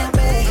right there,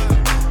 babe.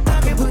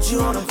 I can put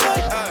you on a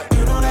flight.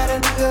 You know that a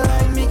nigga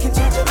like me can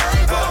change your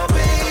life, oh,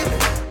 baby.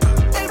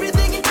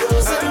 Everything you do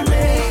is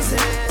amazing.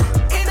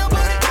 Ain't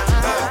nobody got you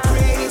go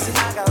crazy. I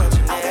got what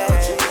you need.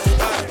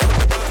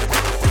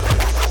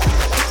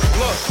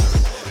 Look,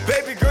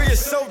 baby girl, you're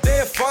so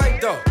damn fine,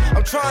 though.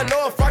 I'm trying to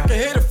know if I can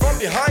hit it from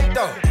behind,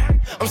 though.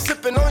 I'm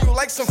sipping on you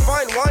like some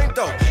fine wine,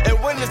 though. And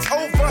when it's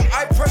over,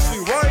 I press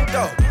rewind,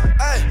 though.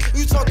 Ay,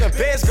 you talking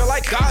bands, girl, I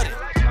got it.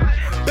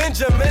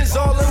 Benjamins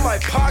all in my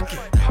pocket.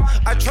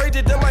 I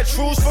traded in my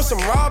trues for some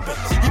Robins.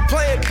 He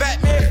playing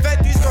Batman,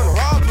 Fetty's gonna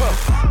rob him.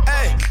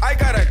 Hey, I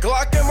got a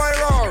Glock in my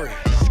Rari.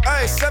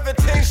 Hey,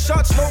 17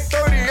 shots, no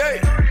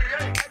 38.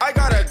 I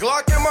got a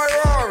Glock in my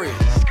Rari.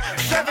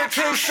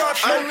 17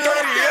 shots, no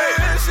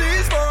 38.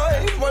 She's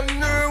mine,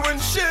 wonder when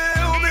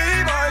she'll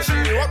be mine.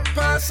 She walk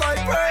past like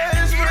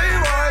praise,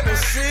 rewind and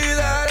see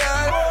that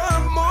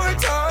one more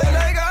time. And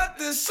I got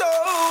this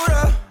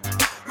soda.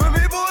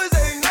 Remy boys,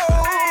 they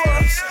know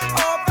us.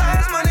 All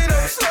fast money, no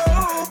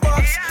slow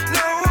bucks.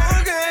 No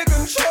one can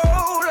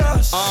control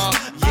us.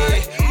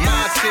 Yeah,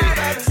 Monty,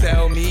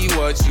 tell me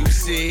what you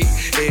see.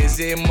 Is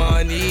it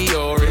money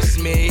or it's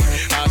me?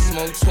 I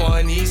smoke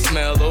 20,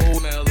 smell the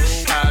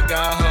I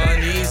got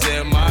honeys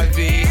in my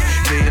V.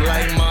 They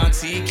like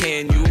Monty,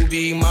 can you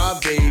be my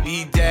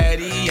baby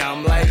daddy?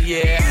 I'm like,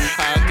 yeah.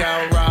 I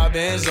got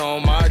Robins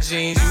on my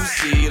jeans. You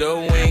see the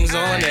wings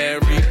on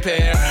every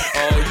pair.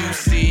 All you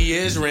see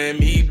is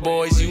Remy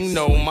boys. You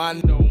know my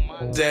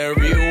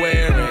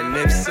everywhere. And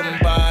if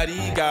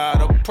somebody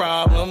got a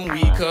problem,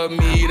 we could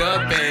meet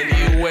up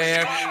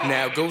anywhere.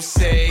 Now go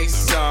say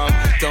some.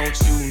 Don't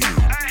you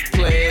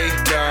play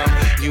dumb?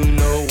 You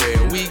know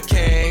where we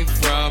came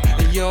from.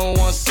 And you don't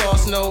want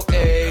sauce, no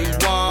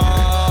A1.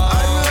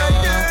 I'm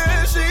like,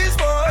 yeah, she's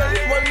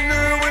mine.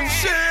 Wonder when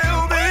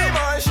she'll be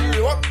mine.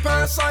 She walk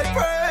past like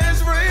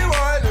praise,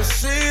 rewind and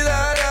see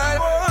that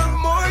one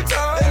more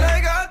time. And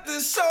I got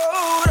this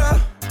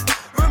soda.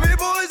 Remy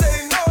boys,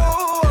 they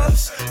know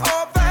us.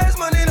 All fast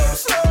money, no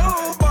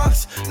slow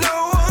bucks.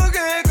 No one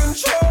can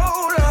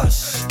control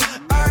us.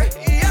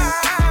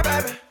 Yeah,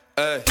 baby.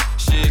 Hey,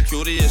 she a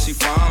cutie, yeah, she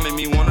fine. Make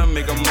me wanna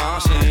make her mine.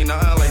 She ain't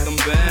nothing like them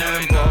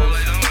bambos.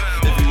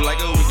 If you like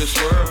it, we can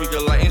swerve. We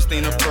can light and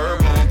stain the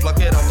purple and pluck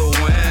it out the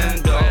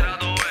window.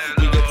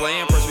 We can play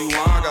and press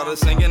rewind. Got her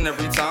singing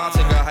every time.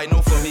 Take a high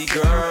note for me,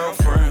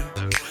 girlfriend.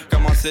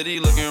 Got my city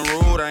looking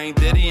rude. I ain't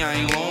Diddy, I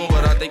ain't long,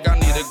 but I think I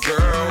need a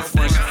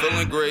girlfriend. She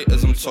feeling great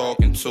as I'm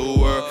talking to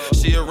her.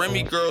 She a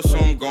Remy girl, so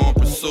I'm gon'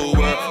 pursue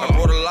her. I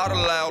brought a lot of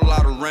loud,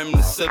 lot of Rem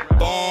to sip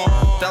on.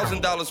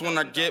 $1,000 when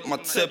I get my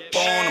tip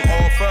on. I'm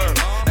off her.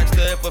 Asked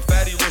her if a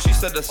fatty rich, she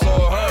said that's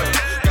all her.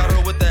 Got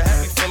her with the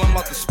happy feel, I'm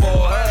about to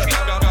spoil her.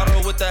 Got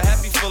her with the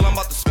happy feel, I'm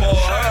about to spoil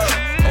her.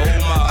 Oh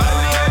my.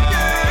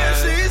 Yeah,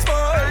 she's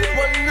mine.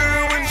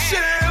 Wonder when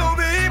she'll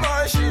be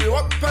mine. She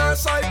walk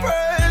past like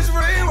praise,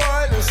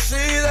 rewind and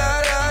see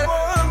that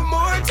one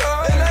more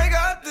time. And I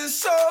got this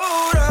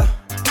soda.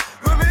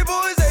 Remy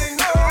boys, they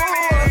know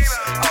us.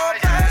 All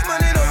fast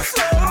money, no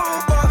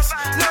slow bucks.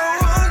 No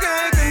one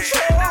can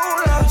control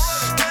us.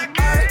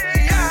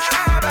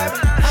 Yeah, baby.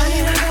 I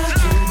need a girl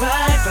to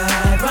ride.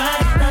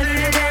 I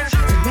need a girl to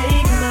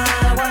make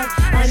my wife.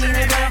 I need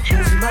a girl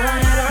who's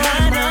mine. I need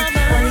a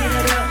girl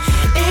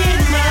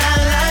in my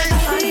life.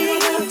 I need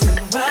a girl to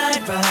ride.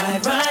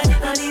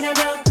 I need a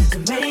girl to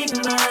make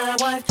my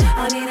wife.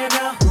 I need a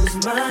girl who's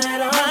mine.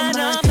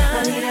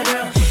 I need a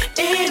girl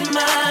in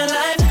my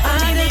life. I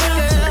need a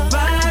girl to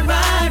ride.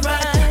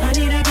 I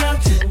need a girl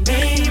to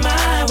make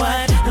my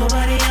wife.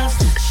 Nobody else,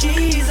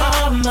 she's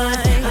all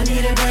mine. I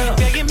need a girl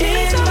in my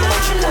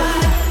life.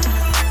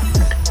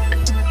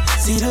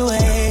 See the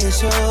way you're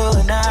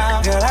showing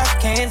now, girl, I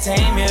can't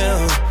tame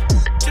you.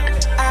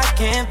 I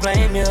can't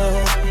blame you.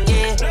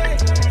 Yeah,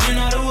 you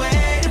know the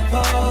way to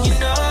pose. You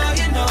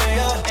know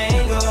your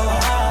angle.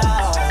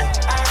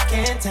 I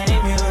can't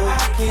tame you. I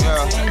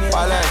can't tame you.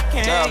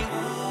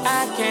 I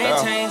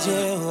can't change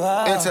you.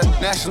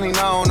 Internationally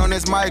known on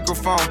this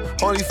microphone.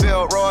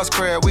 Holyfield, Ross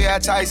Crab, we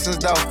at Tyson's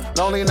though.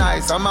 Lonely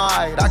nights, I'm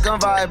alright, I can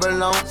vibe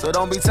alone. So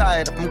don't be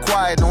tired, I'm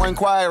quiet, no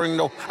inquiring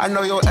though. I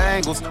know your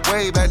angles,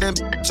 way back then,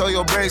 show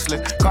your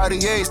bracelet.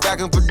 Cartier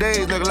stacking for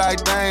days, look like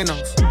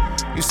Thanos.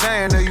 You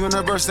saying the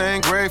universe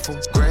ain't grateful.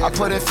 I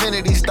put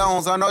infinity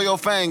stones on all your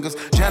fingers.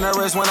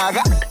 Generous when I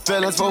got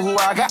feelings for who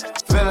I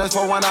got. Feelings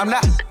for when I'm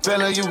not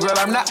feeling you, girl,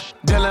 I'm not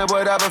dealing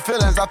with other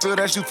feelings. I feel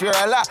that you fear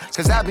a lot.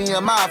 Cause I be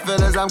in my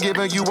feelings, I'm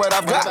giving you what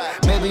I've got.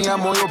 Maybe I'm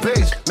on your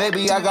page,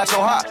 maybe I got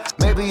your heart.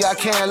 Maybe I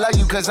can't love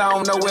you cause I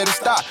don't know where to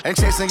start. And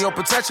chasing your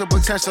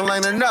potential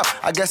ain't enough.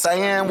 I guess I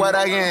am what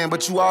I am,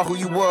 but you are who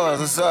you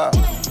was, what's up?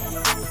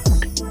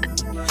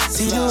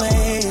 See the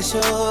way you're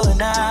showing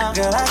now,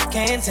 girl, I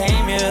can't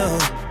tame you.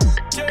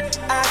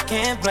 I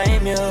can't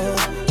blame you.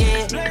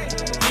 Yeah,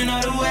 you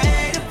know the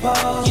way to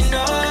pose. You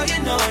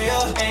know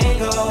your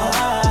angle.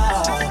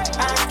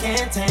 I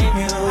can't tame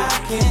you.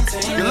 I can't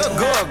tame you. You look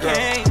good, girl.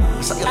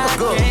 You look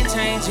good. I can't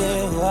change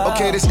you.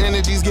 Okay, this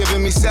energy's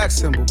giving me sex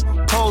symbol.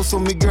 Pose for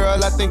me,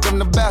 girl, I think I'm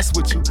the best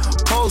with you.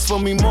 Pose for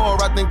me more,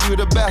 I think you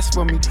the best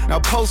for me. Now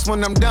post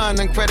when I'm done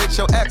and credit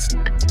your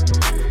excellence.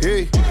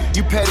 Hey,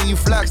 you petty, you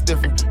flex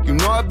different. You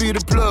know I be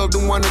the plug, the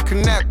one to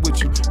connect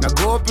with you. Now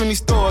go up in these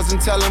stores and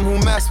tell them who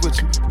mess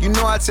with you. You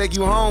know I take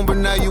you home, but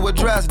now you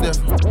address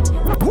different.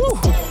 Woo!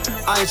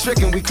 I ain't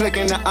tricking, we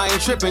clicking, I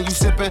ain't tripping. You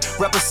sipping,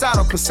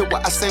 reposado, consider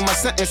what I say my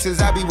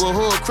sentences. I be with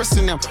hood,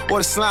 christen them, or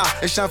the slime.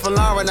 It's Sean for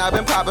Lauren, I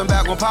been popping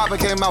back when Papa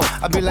came out.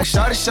 I be like,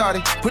 shawty,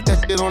 shawty, put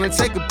that shit on and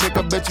take a pic.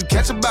 I bet you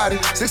catch a body.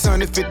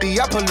 650,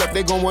 I pull up,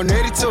 they gon'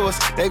 180 to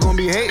us. They gon'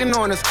 be hating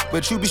on us,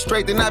 but you be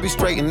straight, then I be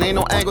straight, and ain't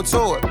no angle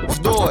to it. Let's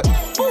do it.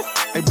 Woo.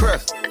 Hey,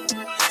 press.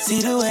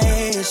 See the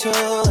way you're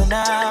showing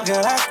now,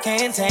 girl, I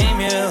can't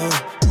tame you.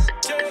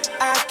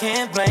 I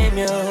can't blame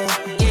you.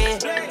 Yeah,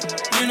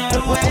 you know the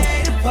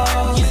way to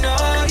pose. You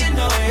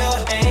know your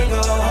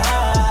angle.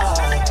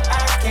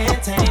 I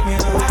can't tame you.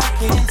 I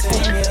can't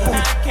tame you.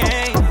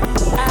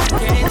 I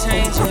can't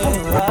change you.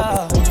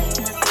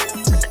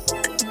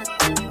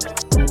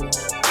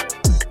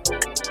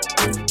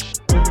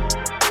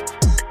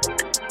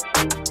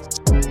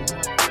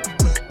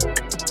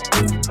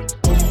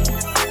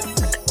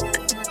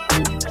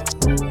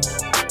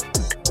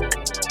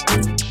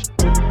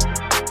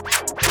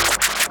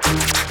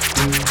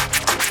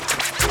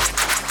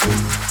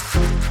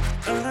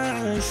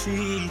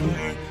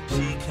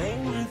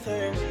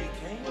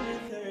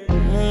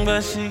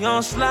 But she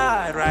gon'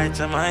 slide right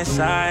to my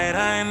side.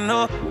 I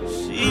know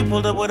she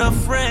pulled up with her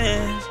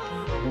friends.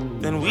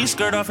 Then we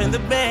skirt off in the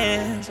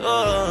Benz.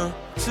 Oh,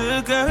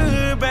 took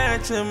her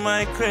back to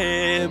my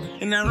crib,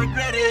 and I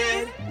regret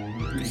it.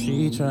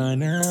 She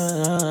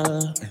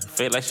tryna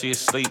feel like she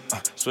asleep.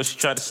 So she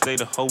tried to stay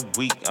the whole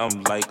week.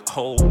 I'm like,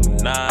 oh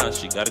nah,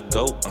 she gotta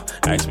go.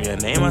 Ask me her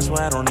name, I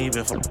swear I don't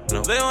even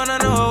know. They wanna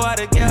know why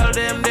the girl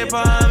them dip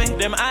on me.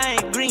 Them I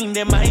ain't green,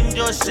 them I ain't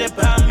just sip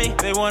on me.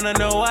 They wanna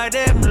know why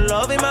them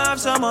love him off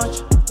so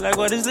much. Like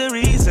what is the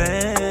reason?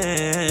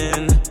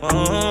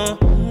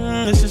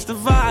 It's just the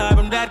vibe,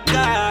 I'm that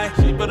guy.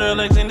 She put her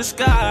legs in the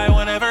sky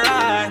whenever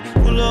I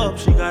pull up.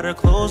 She got her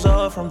clothes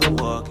off from the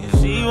walk, and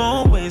she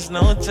won't waste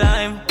no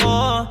time.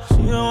 Oh, she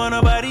don't want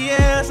nobody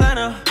else, I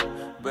know.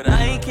 But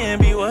I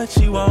can't be what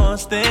she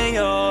wants. They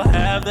all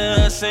have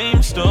the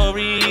same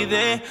story.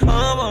 They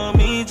all want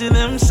me to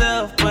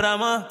themselves, but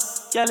I'm a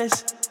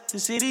jealous. The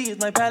city is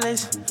my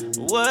palace.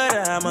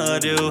 What I'ma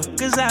do?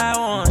 Cause I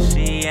want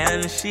she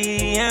and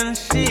she and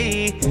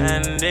she.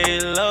 And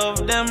they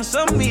love them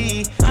some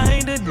me. I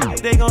ain't the dude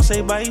they gon' say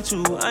bye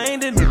to. I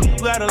ain't the dude you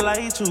gotta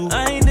lie to.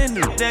 I ain't the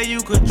dude that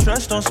you could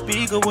trust on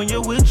speaker when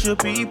you're with your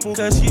people.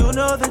 Cause you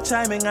know the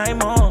timing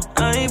I'm on.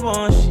 I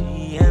want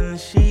she and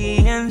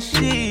she and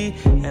she.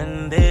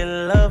 And they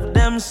love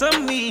them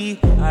some me.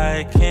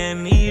 I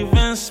can't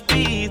even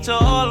speak to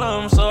all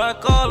of them, so I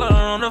call her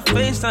on the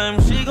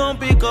FaceTime. She gon'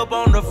 pick up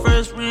on the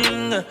first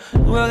ring. I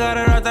got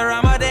her right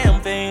around my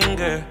damn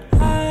finger.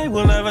 I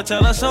will never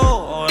tell her so.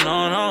 Oh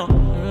no,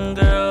 no.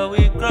 Girl,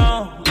 we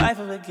grown. Life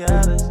of a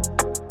goddess.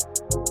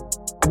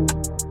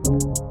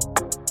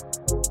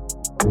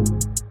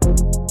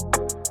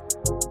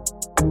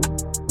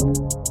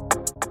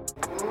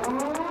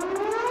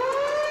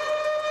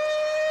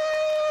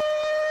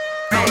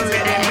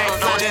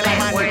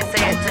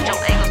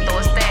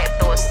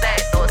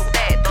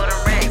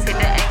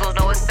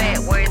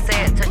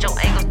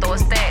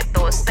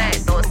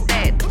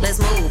 Let's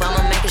move,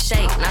 I'ma make a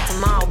shake. Not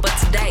tomorrow, but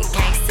today.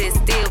 Can't sit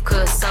still,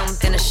 cause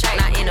something to shake.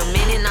 Not in a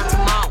minute, not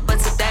tomorrow, but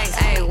today.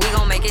 Ayy, we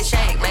gon' make it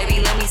shake. Baby,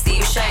 let me see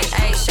you shake.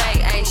 Ayy,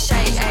 shake, ayy,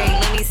 shake, ayy,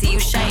 let me see you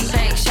shake.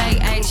 Shake, shake,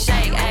 ayy,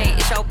 shake, ayy,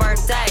 it's your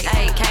birthday.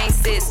 Ayy, can't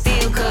sit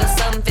still, cause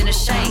something to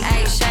shake.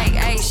 Ayy, shake,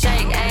 ayy,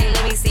 shake, ayy,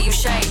 let me see you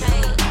shake.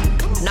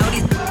 Know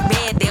these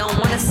men, they don't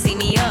wanna see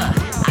me up.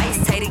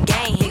 Ice take the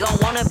game, he gon'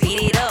 wanna beat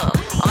it up.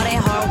 All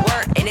that hard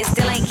work, and it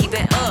still ain't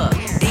keeping up.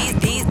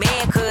 These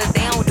men, cause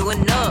they don't do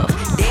enough.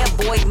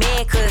 Boy,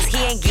 man, cause he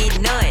ain't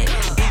getting none.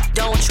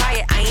 Don't try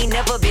it, I ain't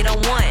never been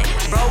on one.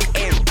 Broke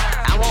and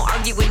I won't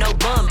argue with no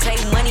bum.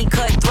 Take money,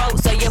 cut throat,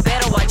 so you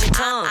better watch your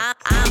tongue.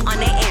 I'm on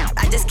the end,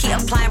 I just keep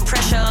applying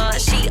pressure.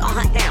 She on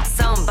her end,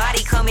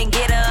 somebody come and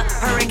get her.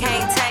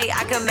 Hurricane Tay,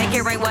 I can make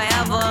it rain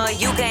wherever.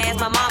 You can ask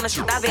my mama,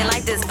 I've been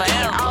like this forever.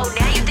 Yeah, oh,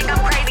 now you think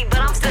I'm crazy, but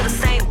I'm still the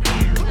same.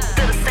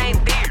 Still the same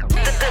beer,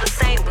 still the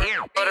same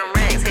beer. Throw them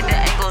rags, hit the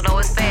ankles, know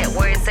it's fat.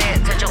 Where it's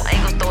at, touch your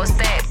ankles, throw a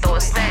stat, throw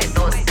a stat,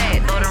 throw a stat.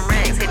 Throw them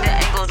rags, hit the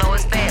ankles, know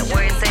it's fat.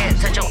 Where it's at,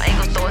 touch your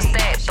ankles, throw a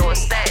stat, throw a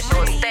stat,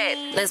 throw a stat.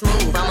 Let's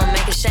move, I'ma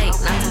make a shake.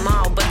 Not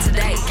tomorrow, but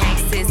today. Can't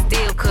sit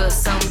still, cause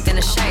something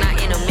to shake.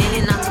 Not in a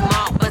minute, not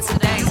tomorrow, but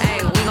today.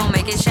 Ayy, we gon'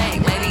 make it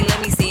shake. Baby,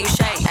 let me see you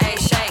shake. Ayy,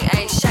 shake,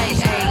 ayy, shake,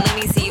 ayy, let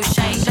me see you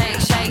shake. Shake,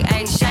 shake,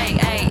 ayy, shake,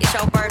 ayy, it's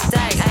your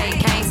birthday. Ayy,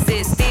 can't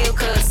sit still,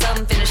 cause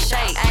something to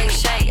shake. Ayy,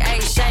 shake.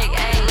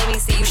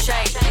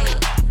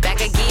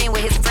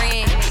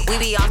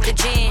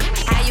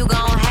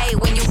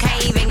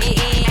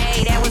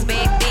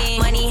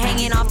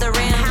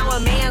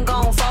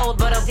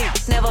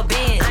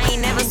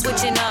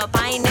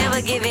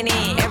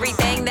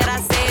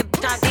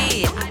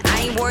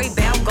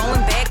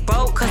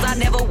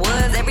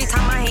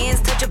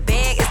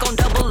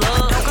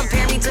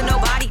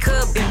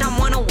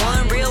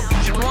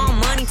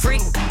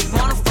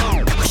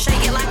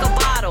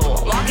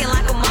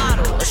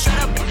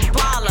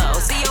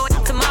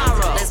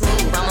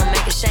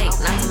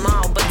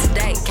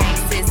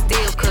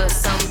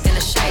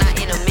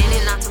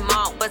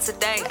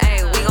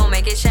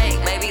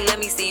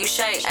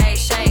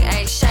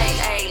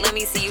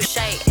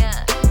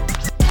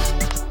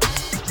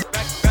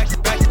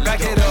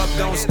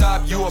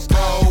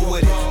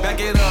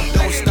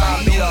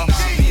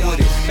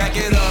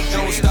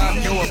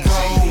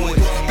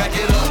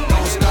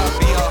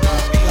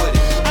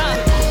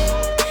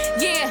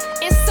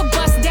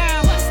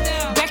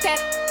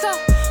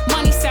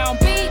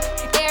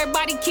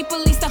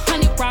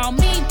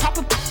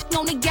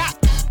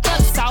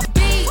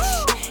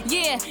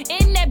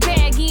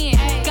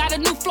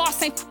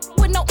 floss, ain't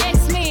with no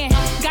X-Men.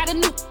 Got a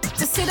new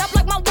to sit up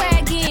like my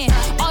wagon.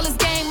 All this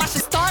game, I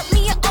should start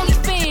me an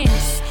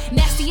OnlyFans.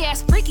 Nasty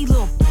ass, freaky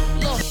little.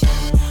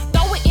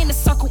 Throw it in a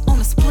circle on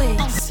the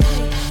splits.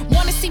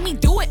 Wanna see me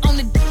do it on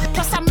the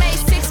plus I made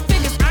 6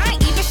 figures. I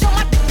ain't even show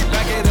my.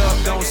 Back it up,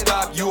 don't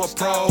stop, you a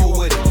pro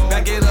with it.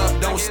 Back it up,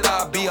 don't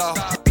stop, be a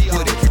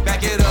with it.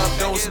 Back it up,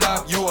 don't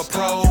stop, you a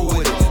pro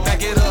with it.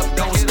 Back it up,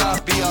 don't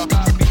stop, be a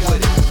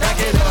with it. Back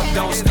it up,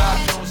 don't stop.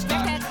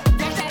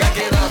 Back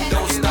it up,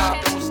 don't stop.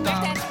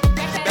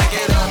 Back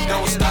it up,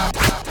 don't stop.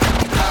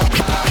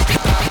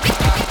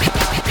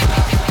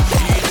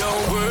 She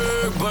don't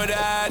work, but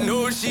I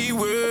know she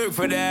work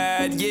for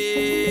that,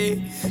 yeah.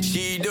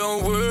 She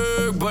don't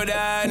work, but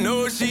I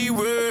know she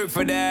work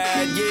for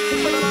that,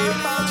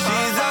 yeah.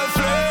 She's a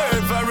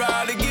flirt for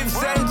all the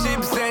gifts and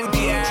chips and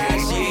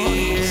cash,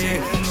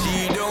 yeah.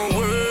 She don't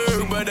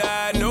work, but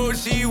I know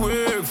she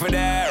work for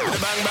that.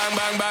 Bang, bang,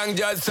 bang, bang,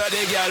 just so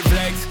the girl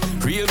flex.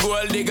 Real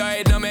gold digger,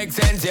 it no make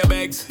sense, you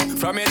vex.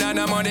 From in on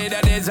the money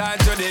that is on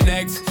to the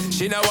next.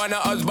 She no want a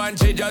husband,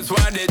 she just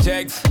want the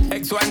checks.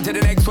 X1 to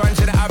the next one,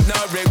 she don't have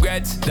no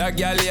regrets. That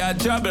girl had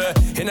trouble,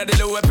 in a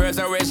little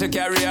person where she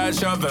carry a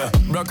shovel.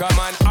 Broke a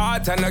man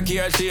heart and no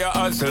care, she a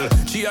hustle.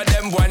 She a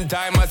them one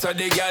time, I saw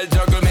the girl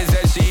juggle. Me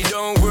say she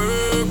don't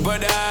work,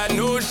 but I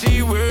know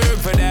she work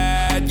for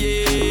that,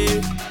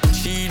 yeah.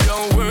 She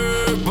don't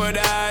work, but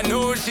I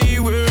know she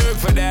work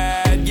for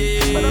that,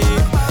 yeah.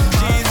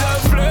 She's a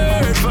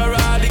flirt for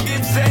all the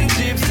gifts and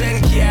chips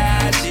and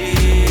cash,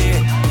 yeah.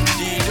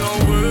 She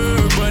don't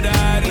work, but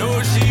I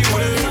know she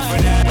work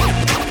for that.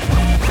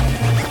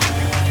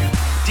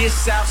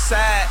 This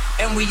outside,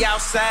 and we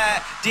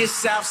outside.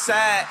 This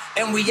outside,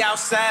 and we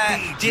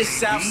outside.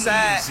 This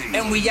outside,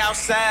 and we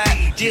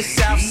outside. This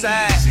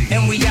outside,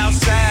 and we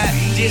outside.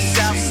 This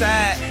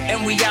outside,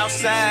 and we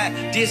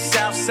outside. This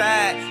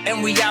outside,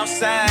 and we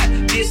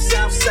outside. This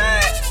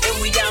outside, and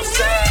we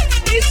outside.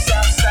 This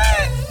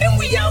outside, and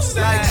we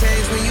outside. Like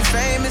change when you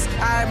famous.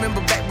 I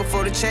remember back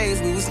before the change,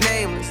 we was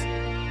nameless.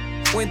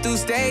 Went through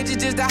stages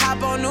just to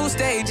hop on new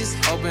stages.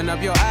 Open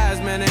up your eyes,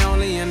 man, they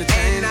only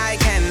entertain. And I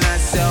cannot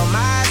sell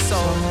my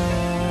soul.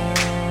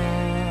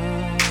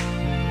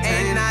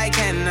 And I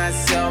cannot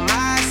sell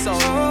my soul.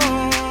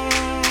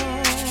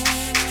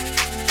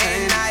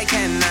 And I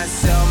cannot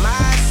sell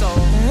my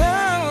soul.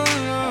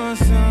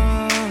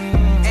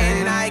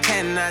 And I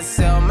cannot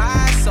sell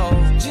my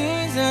soul.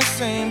 Jesus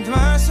saved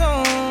my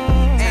soul.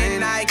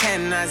 And I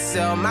cannot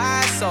sell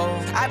my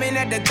soul. I've been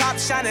at the top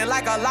shining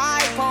like a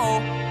light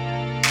pole.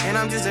 And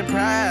I'm just a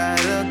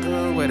product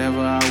of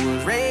whatever I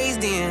was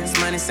raised in. This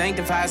money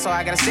sanctified, so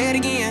I gotta say it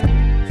again.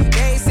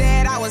 They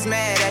said I was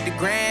mad at the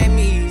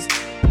Grammys,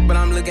 but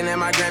I'm looking at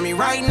my Grammy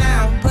right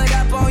now. Put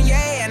up on Ye,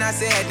 and I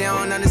said they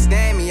don't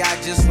understand me. I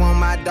just want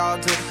my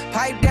dog to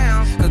pipe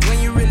down. Cause when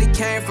you really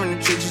came from the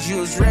trenches, you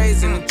was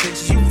raised in the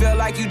trenches. You feel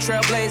like you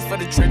trailblazed for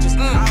the trenches.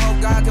 I hope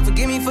God can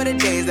forgive me for the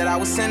days that I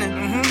was sinning.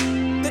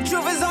 The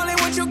truth is only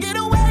what you get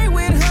away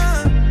with,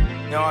 huh?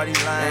 You all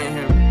these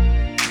lines.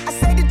 I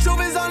say the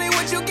truth is only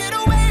what you get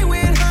away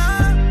with,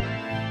 huh?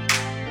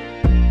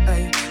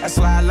 Hey, that's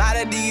why a lot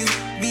of these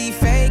be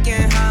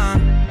faking, huh?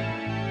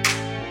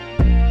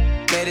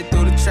 Made it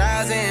through the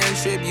trials and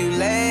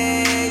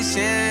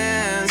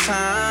tribulations,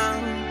 huh?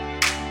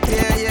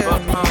 Yeah, yeah.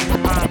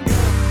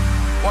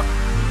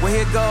 Well,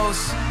 here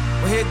goes,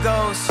 but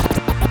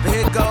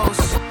here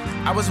goes.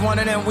 I was one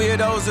of them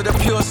weirdos of the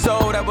pure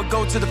soul that would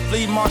go to the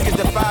flea market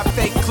to buy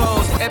fake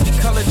clothes. Every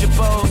color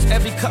jabos,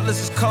 every colors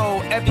is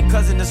cold, every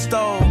cousin is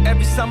stole.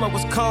 Every summer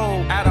was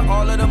cold. Out of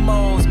all of the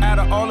moles, out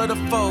of all of the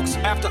folks,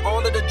 after all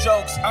of the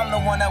jokes, I'm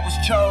the one that was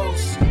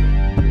chose.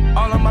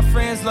 All of my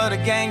friends love the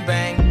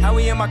gangbang. How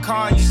we in my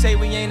car and you say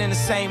we ain't in the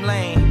same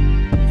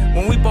lane?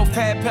 When we both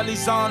had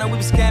pellies on and we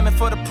was scamming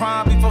for the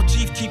prom before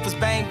Chief Keef was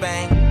bang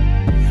bang.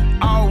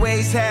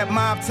 Always had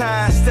mob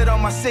ties, stood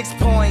on my 6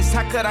 points.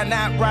 How could I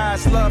not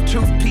rise? Love,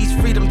 truth, peace,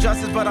 freedom,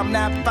 justice, but I'm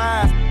not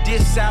 5.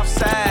 This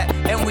outside,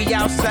 and we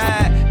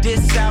outside.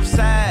 This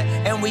outside,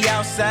 and we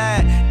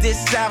outside.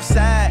 This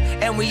outside,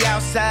 and we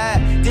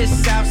outside.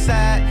 This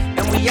outside,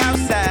 and we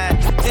outside.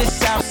 This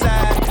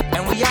outside,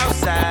 and we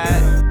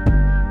outside.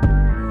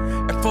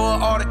 And for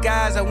all the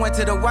guys I went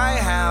to the White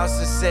House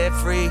and said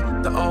free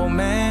the old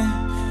man.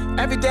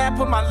 Every day I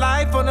put my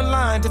life on the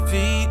line to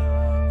feed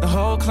the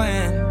whole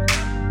clan.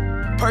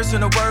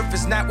 Personal worth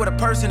is not what a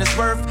person is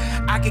worth.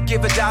 I could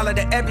give $1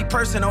 to every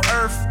person on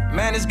earth.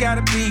 Man, it's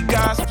gotta be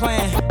God's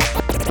plan.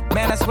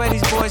 Man, I swear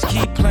these boys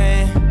keep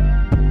playing.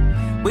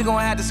 We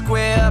gon' have to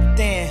square up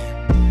then.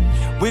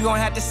 We gon'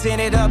 have to send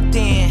it up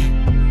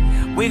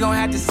then. We gon'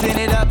 have to send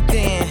it up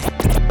then.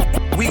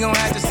 We gon'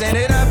 have to send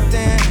it up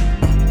then.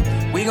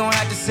 We gon'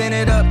 have to send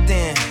it up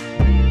then.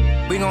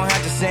 We gon'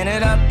 have to send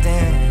it up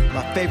then.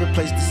 My favorite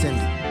place to send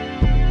it.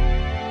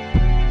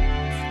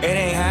 It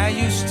ain't how it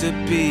used to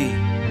be.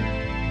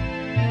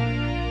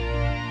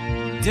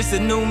 Just a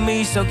new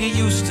me, so get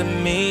used to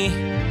me.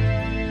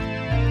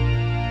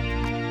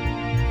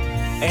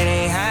 It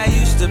ain't how it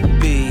used to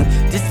be.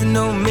 Just a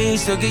new me,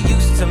 so get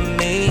used to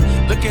me.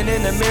 Look Looking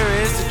in the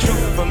mirror, it's the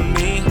truth for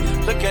me.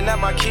 Looking at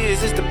my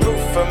kids, it's the proof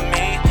for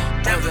me.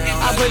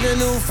 I put the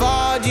new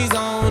 4Gs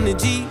on the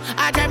G.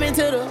 I trap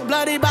into the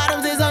bloody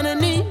bottoms, it's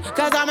underneath.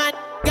 Cause all my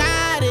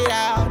got it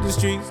out the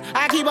streets.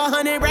 I keep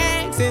 100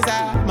 racks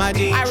inside my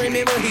jeans. I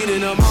remember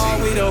hitting them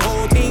all with the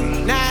whole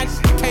team. Now I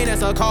can't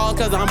answer calls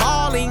cause I'm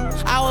balling.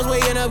 I was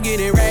waking up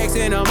getting racks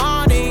in the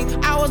morning.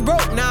 I was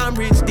broke, now I'm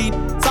rich, deep,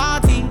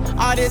 salty.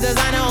 All this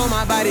designer on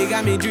my body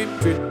got me drip,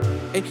 drip.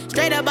 Hey,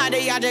 straight up out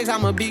the objects,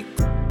 I'm a big.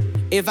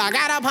 If I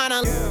got up on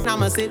a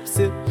I'ma sip,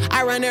 sip.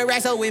 I run the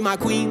racks up with my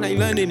queen like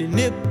London and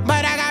Nip.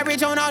 But I got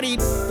rich on all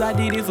these, I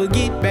didn't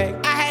forget back.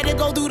 I had to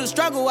go through the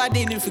struggle, I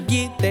didn't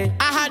forget that.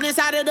 I hopped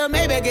inside of the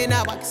Maybach and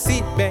now I can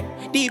sit back.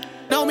 Deep,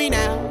 know me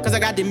now, cause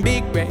I got them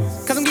big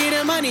racks. Cause I'm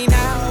getting money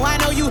now, I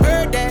know you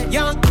heard that.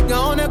 Young,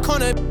 on the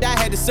corner, I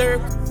had to serve.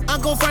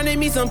 Uncle fronted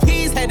me some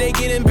peas, had to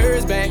get them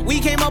birds back. We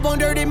came up on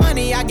dirty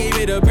money, I gave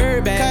it a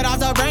bird back. Cut off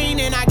the brain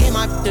and I gave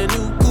my the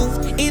new goof.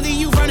 Either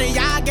you running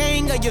y'all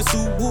gang or you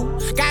sue.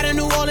 Got a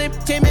New Orleans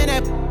Tim and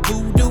that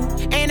voodoo.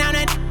 And I'm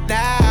that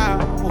now,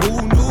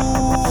 who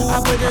knew? I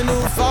put the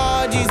new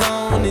 4Gs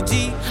on the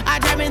G. I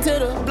trap into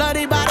the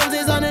bloody bottoms,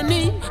 it's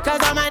underneath.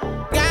 Cause all my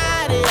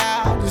got it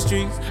out the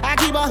streets. I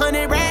keep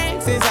 100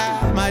 racks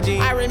inside my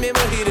jeans. I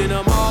remember hitting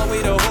them all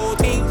with the whole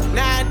team.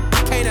 Now I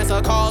can't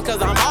answer calls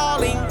cause I'm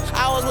balling.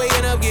 I was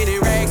waking up getting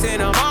racks in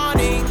the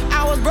morning.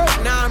 I was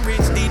broke, now I'm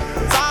rich, deep.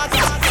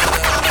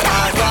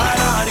 I got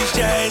all these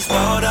chains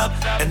pulled up,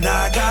 and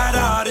I got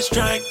all this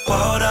drink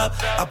pulled up.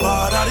 I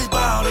bought all these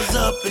bottles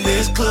up in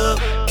this club.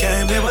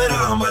 Came here with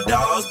all my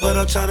dogs, but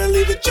I'm tryna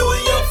leave it you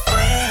and your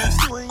friends.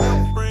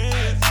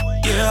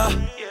 Yeah,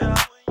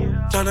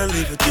 tryna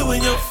leave it you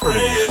and your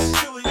friends.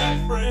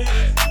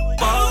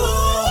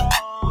 Whoa.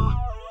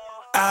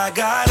 I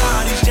got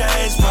all these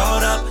chains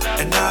pulled up,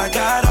 and I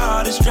got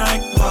all this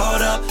drink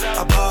pulled up.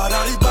 I bought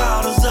all these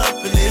bottles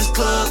up in this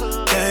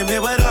club. Came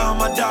here with all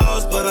my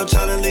dogs, but I'm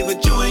tryna leave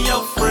with you and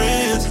your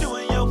friends.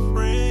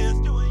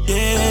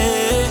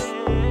 Yeah,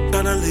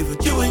 tryna leave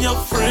with you and your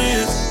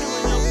friends.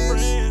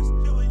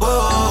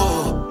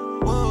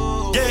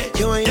 Whoa. Yeah,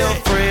 you and your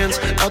friends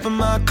up in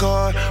my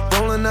car,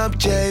 rolling up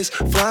J's,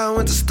 flying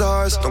with the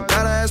stars. Don't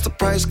gotta ask the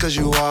price, cause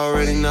you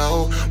already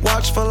know.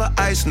 Watch full of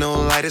ice, no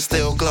light, it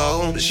still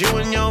glow. It's you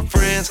and your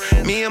friends,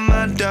 me and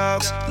my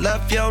dogs.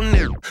 Left your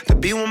nigga to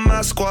be with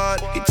my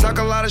squad. He talk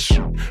a lot of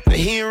shit, but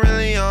he ain't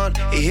really on.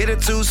 He hit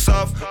it too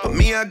soft, but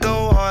me, I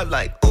go hard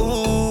like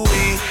ooh,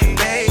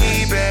 baby.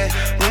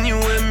 When you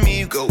with me,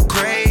 you go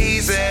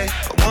crazy. I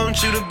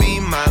want you to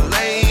be my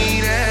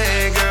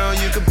lady. Girl,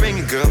 you can bring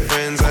your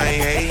girlfriends, I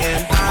ain't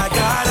hating. I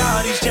got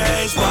all these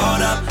chains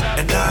rolled up,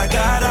 and I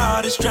got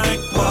all this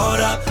drink rolled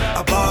up.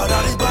 I bought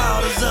all these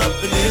bottles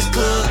up in this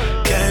club.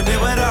 Came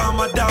in with all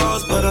my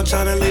dogs, but I'm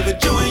tryna leave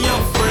it you and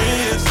your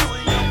friends.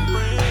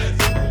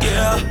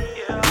 Yeah,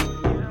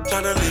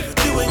 tryna leave it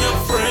you and your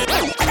friends.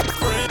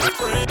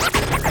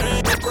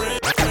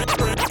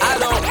 I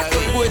don't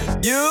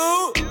with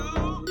you.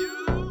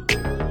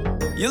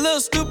 You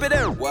little stupid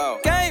and wow.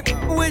 Game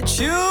with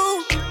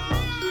you.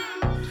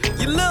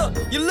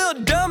 You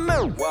little dumb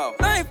and wow.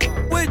 I ain't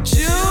with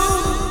you.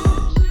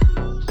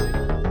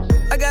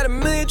 I got a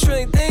million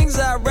trillion things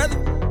I'd rather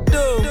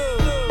do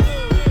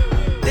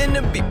than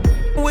to be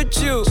with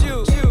you.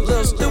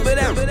 Little stupid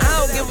and I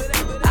don't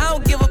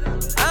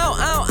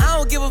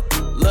give a.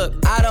 Look,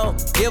 I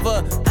don't give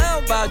a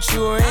about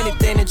you or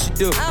anything that you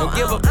do. Don't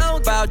give a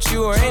about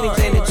you or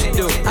anything that you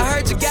do. I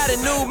heard you got a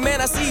new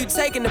man, I see you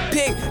taking the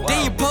pic.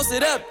 Then you post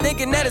it up,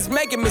 thinking that it's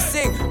making me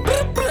sick.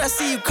 I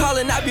see you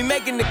calling, I be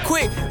making it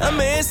quick.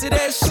 I'ma answer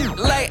that shit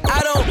like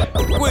I don't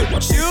with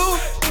you.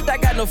 I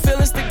got no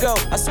feelings to go.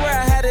 I swear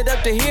I had it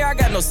up to here, I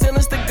got no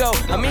ceilings to go.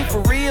 I mean for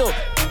real,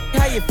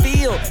 how you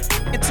feel?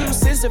 Your 2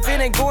 cents if it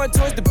ain't going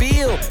towards the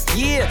bill.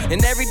 Yeah,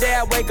 and every day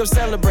I wake up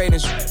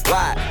celebrating.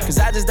 Why? Cause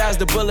I just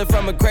dodged a bullet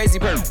from a crazy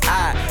person.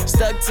 I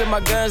stuck to my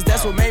guns,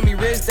 that's what made me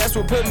rich. That's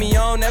what put me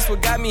on, that's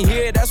what got me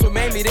here. That's what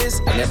made me this.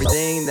 And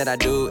everything that I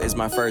do is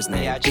my first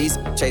name. Cheese,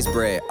 chase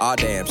bread, aw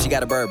damn, she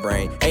got a bird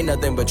brain. Ain't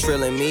nothing but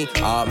trilling me,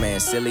 aw man,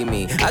 silly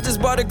me. I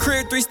just bought a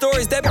crib, 3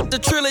 stories, that the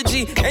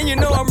trilogy. And you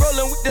know I'm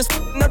rolling with this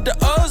up the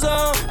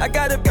ozone. I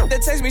got a bitch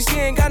that text me, she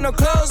ain't got no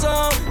clothes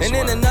on. And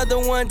then another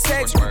one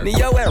text me,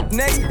 yo ass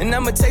next, and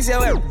I'ma text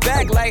your ass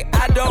back like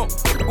I don't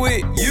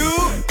with you.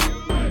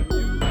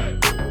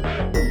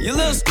 You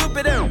little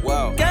stupid and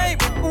wow. Game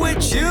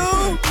with you.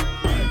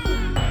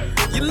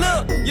 You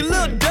little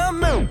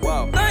dumb and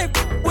wow. Ain't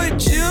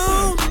with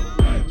you.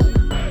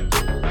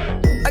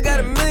 I got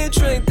a million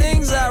trillion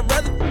things I'd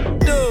rather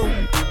do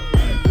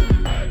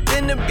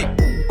than to be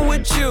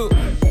with you.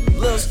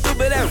 Little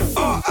stupid and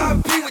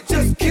R.I.P. we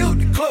just killed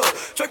the club.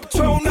 Track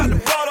Patron out the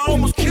bottle,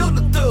 almost killed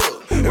the thug.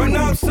 And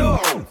I'm so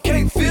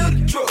can't feel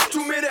the drug.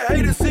 Too many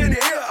haters in here,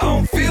 I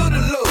don't feel the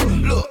love.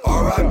 Look,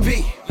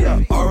 R.I.P.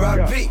 Yeah,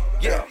 R.I.P.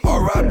 Yeah,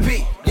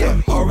 R.I.P.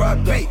 Yeah,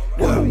 R.I.P.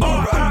 What?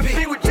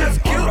 R.I.P. we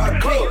just killed the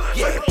club.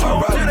 Yeah,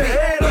 R.I.P.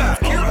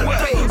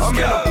 I'm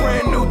in a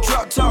brand new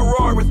drop top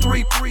Rory with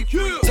 3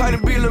 Tiny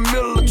be in the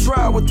middle of the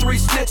trial with 3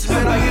 snitches.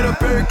 And I hit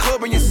up every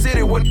club in your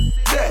city when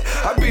that.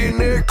 I be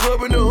in every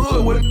club in the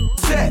hood where the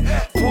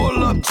at.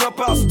 Pull up, jump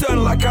out,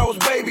 stun like I was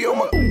baby on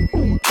my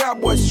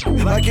cowboy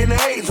shit. Like in the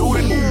 80s, who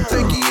the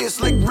think he is?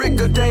 Slick Rick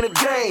or Dana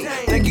Dane?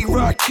 Think he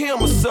rock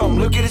Kim or something?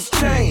 Look at his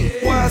chain.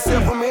 Why I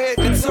said from head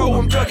to toe,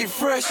 I'm Dougie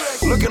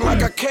Fresh. Looking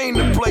like I came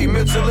to play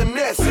Mitchell and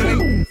Ness.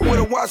 And he with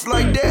a watch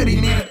like that, he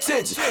need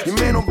attention. Your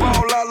man don't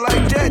ball out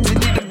like that, you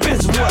need to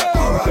bench. What?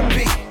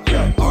 R.I.P.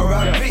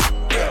 R.I.P.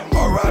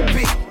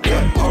 R.I.P.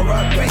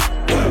 R.I.P.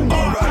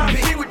 R.I.P.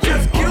 He would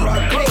just kill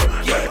the club.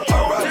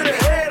 R.I.P. To the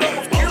head,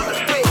 almost kill the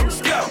stage.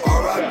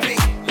 R.I.P.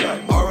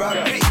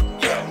 R.I.P.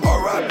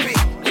 R.I.P.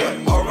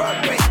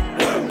 R.I.P.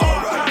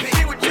 R.I.P.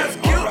 He would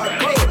just kill the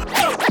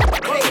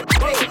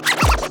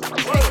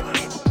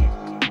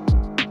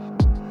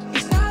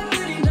It's not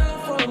good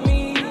enough for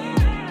me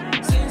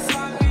since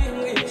I've been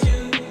with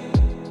you.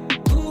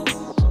 Ooh.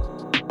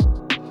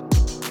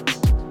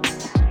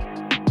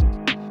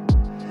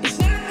 It's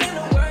not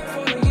gonna work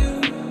for you.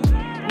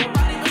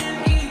 Nobody can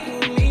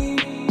equal me.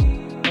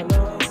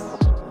 Alone.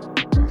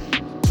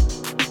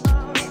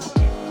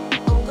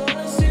 I'm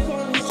gonna sip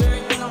on this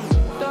drink and I'm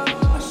done.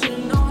 I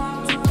should know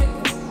how to take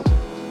it.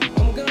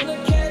 I'm gonna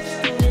catch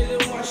the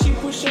rhythm while she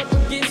push up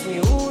against me.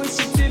 Ooh, is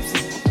she tipsy?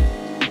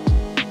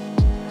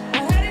 I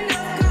had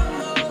enough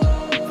combo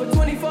for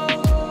 24.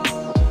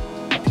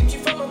 I picked you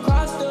from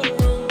across the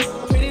room.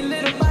 Pretty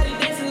little body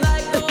dancing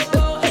like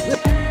go-go.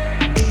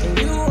 And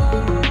you are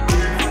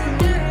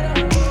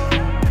unforgettable.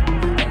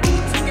 I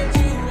need to get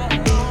you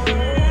alone.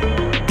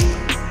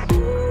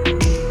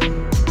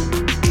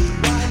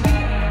 Why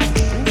not?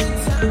 Good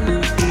time,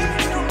 never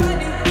hurt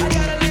nobody. I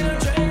got a little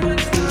drink, but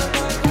it's not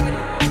my body.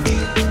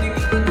 Feeling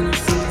good, I'm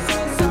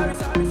sorry.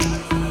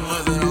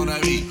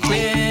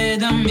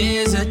 Rhythm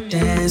is a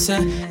dancer.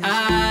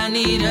 I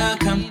need a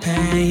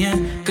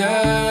companion.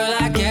 Girl,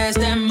 I guess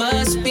that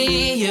must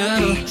be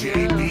you.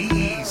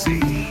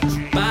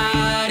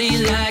 Body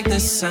like the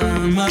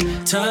summer,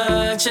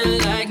 touch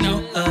it like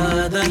no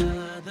other.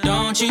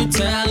 Don't you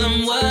tell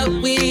them what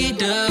we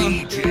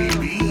do.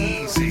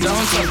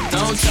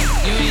 Don't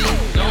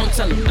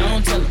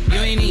tell him, you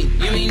ain't need, don't tell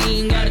him, you ain't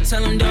even gotta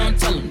tell him, don't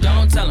tell him,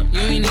 you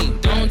ain't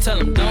need, don't tell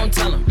him,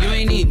 you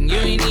ain't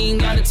even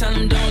gotta tell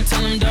him, don't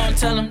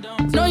tell him.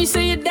 No, you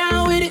say you're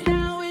down with it,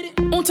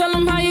 won't tell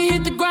him how you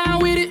hit the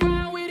ground with it.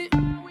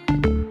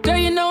 Girl,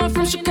 you know I'm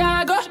from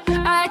Chicago,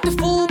 I act a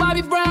fool,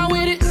 Bobby Brown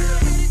with it.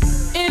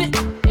 In it,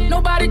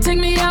 nobody take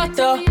me out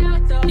though.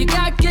 You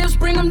got gifts,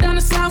 bring them down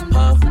to South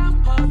Pole.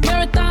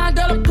 Marathon,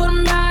 girl, I put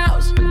them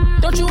out.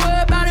 Don't you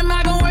worry about him,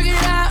 I gon' work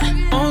it out.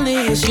 Only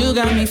it's you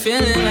got me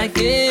feeling like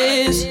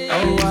this.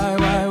 Oh, why?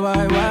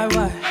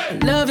 I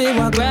love it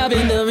while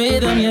grabbing the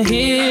rhythm, your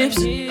hips.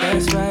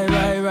 That's right.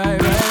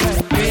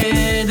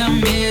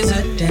 Rhythm is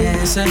a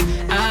dancer.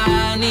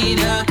 I need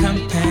a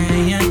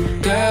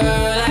companion.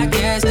 Girl, I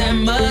guess that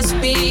must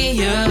be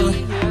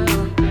you.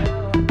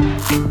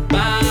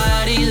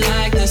 Body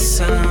like the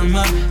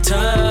summer,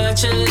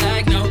 touch it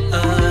like no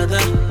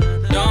other.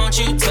 Don't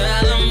you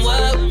tell them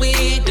what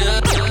we do.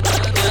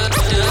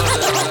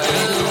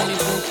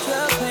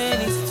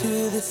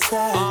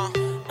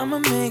 I'ma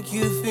make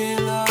you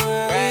feel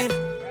alright.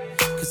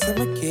 Cause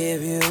I'ma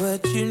give you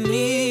what you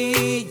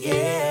need,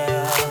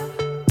 yeah.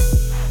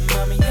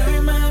 Mommy, you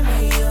remind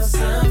me of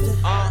something,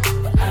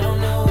 but I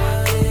don't know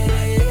what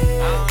it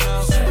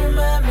is. You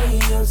remind me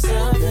of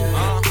something,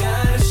 you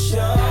gotta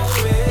show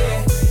me.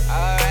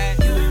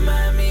 You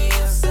remind me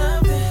of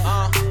something, I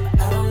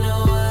don't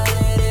know what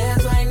it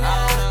is right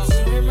now.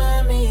 You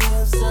remind me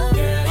of something,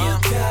 girl, you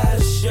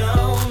gotta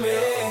show me.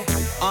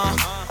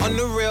 On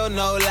the real,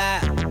 no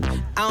lie.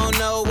 I don't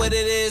know what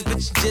it is, but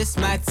you just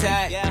my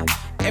type.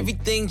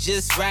 Everything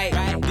just right.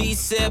 B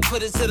said,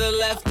 put it to the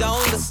left,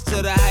 don't listen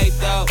to the hype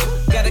though.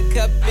 Got a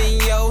cup in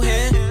your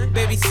hand,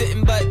 baby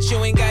sitting, but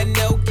you ain't got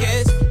no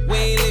kiss. We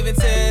ain't leaving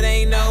till it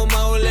ain't no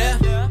more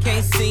left.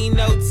 Can't see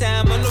no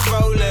time on the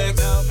Rolex.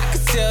 I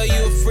could tell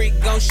you a freak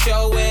gon'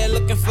 show it.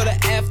 Looking for the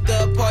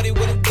after party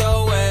with a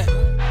dough at.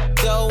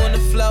 Dough on the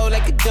flow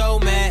like a dough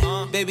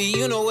man. Baby,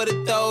 you know where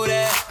to throw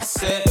that. I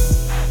said,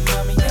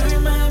 Mommy, you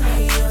remind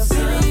me of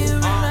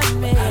something. I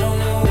don't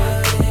know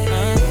what it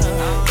is.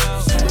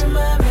 You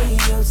remind me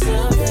of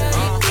something.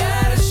 You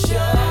gotta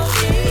show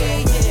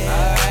me,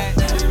 yeah.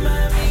 You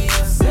remind me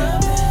of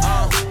something.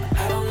 I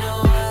don't know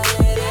what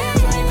it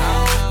is right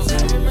now. You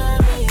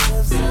remind me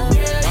of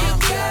something. You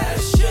gotta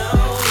show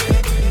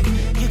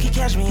me. You can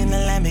catch me in the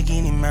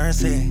Lamborghini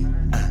Mercy.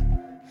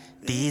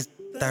 These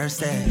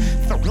thirsty.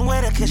 Fucking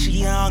with her cause she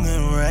young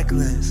and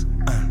reckless.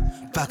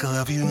 Fuck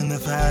love you in the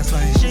fast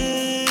lane.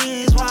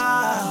 She's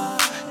wild.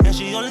 And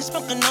she only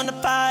smoking on the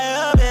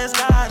fire, best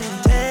God.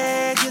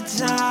 Take your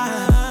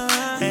time.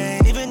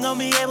 Ain't even gonna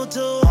be able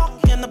to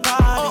walk in the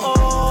party.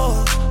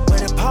 Where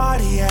the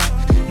party at?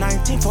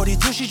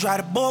 1942, she drive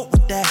the boat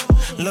with that.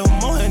 Little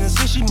more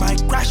Hennessy, she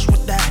might crash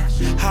with that.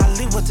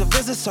 Hollywood's a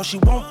visit, so she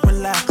won't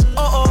relax.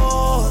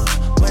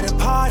 Where the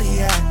party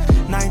at?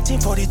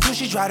 1942,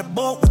 she drive the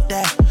boat with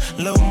that.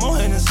 Little more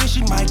Hennessy,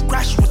 she might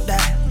crash with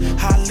that.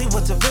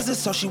 Hollywood's a visit,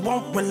 so she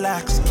won't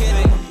relax.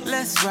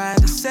 Let's ride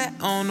the set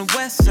on the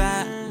west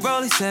side.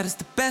 Rolly said it's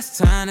the best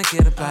time to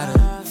get up out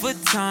of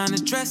foot time. The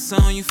dress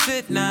on you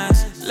fit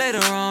nice.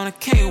 Later on, I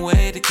can't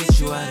wait to get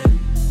you out of it.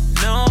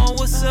 Know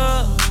what's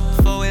up.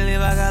 Before we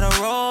leave, I gotta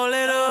roll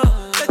it up.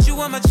 Let you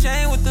on my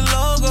chain with the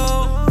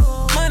logo.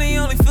 Money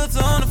only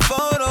filter on the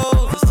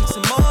photos. Let's take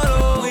some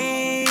more.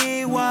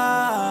 We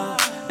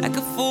wild. Act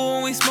a fool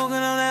when we smoking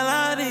on that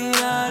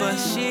la-di-da-di. But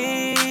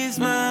she's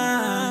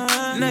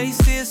mine. Now you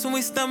see us when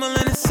we stumbling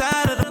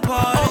inside of the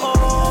party.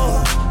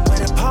 Where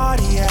the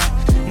party at?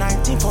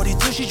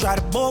 1942, she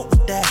drive the boat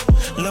with that.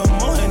 Little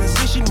more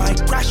Hennessy, she might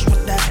crash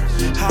with that.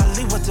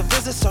 Hollywood's a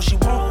visit, so she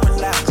won't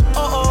relax.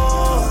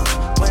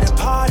 Where the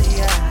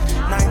party at?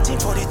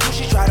 1942,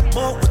 she drive the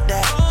boat with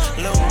that.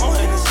 Little more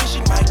Hennessy,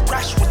 she might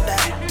crash with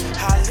that.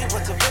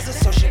 Hollywood's a visit,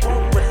 so she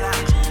won't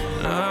relax.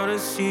 Love to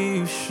see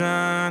you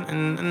shine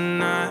in the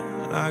night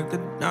like a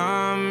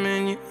diamond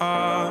in your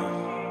heart.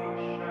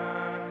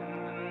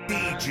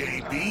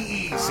 DJ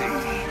B-Easy.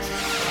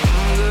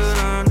 I'm good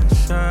on the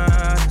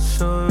side,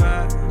 it's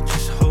alright.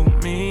 Just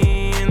hold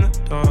me in the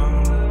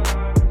dark.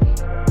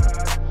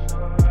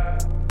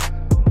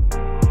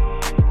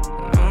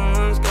 No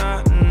one's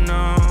got to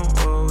know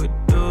what we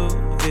do.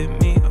 Hit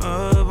me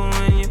up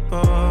when you're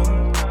bored.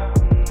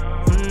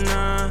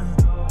 Nah.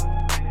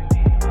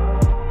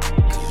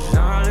 Cause I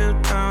live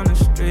down the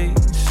street,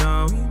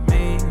 so we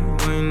meet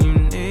when you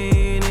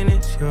need and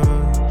it's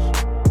yours.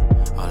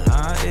 All I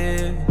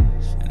is,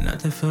 and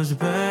nothing feels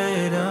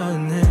better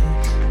than this.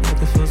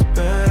 Nothing feels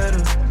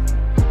better.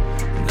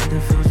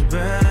 Nothing feels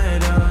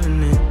better than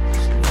this.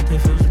 Nothing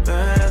feels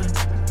better.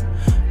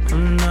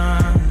 I'm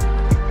not.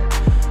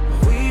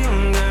 We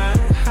don't got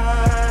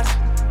high.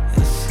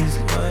 This is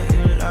what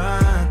you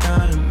like,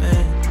 gotta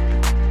admit.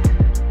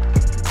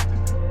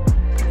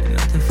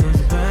 Nothing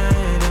feels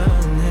better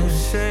than this.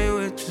 Say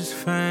we're just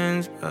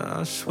friends, but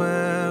I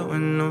swear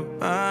when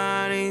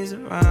nobody's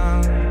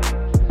around,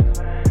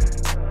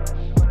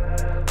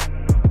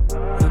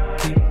 I'll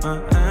keep my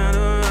hand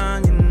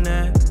around your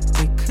neck.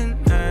 We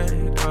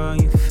connect. Are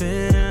you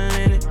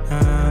feeling it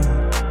now?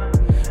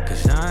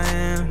 Cause I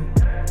am.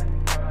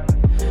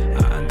 I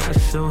got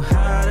so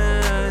high the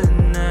other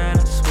night, I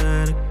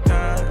swear to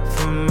God,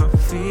 from my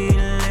feet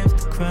and lift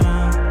the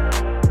ground.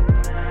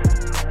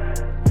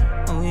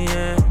 Oh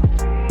yeah,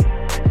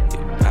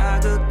 you're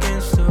back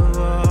against the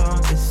wall.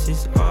 This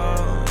is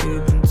all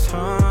you've been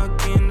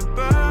talking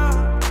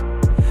about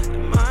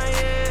in my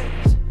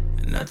ears.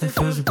 And nothing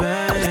feels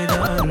better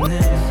than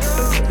this.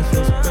 Nothing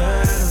feels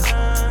better.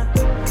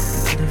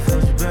 Nothing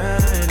feels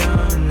better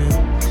than this.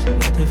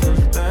 Nothing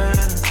feels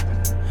better.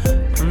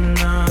 I'm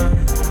not.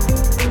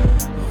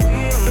 We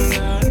don't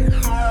got it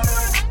hard.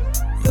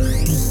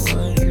 This is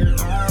what you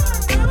like.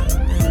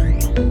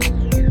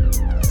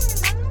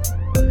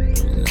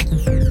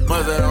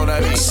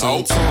 I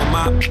see two of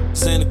my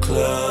ops in the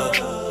club,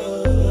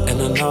 and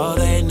I know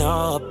they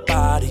know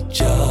about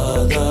each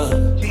other.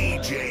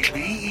 DJ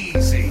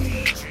B-Easy.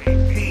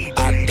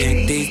 I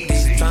think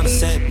these tryna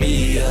set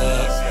me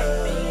up.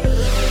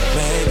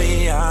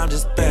 Maybe I'm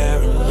just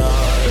paranoid.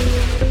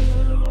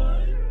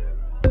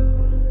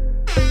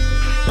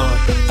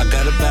 I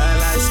got a bad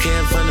light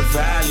skin from the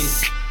valley.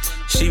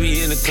 She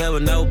be in the club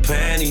with no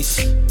panties.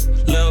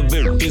 Little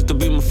bit used to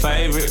be my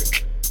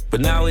favorite, but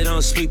now we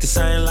don't speak the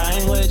same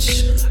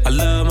language. I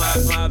love my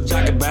vibe,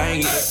 I can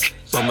bang it,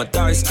 but my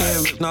dark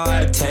skin know how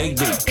to take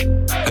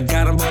it. I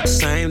got them both the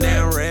same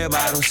damn red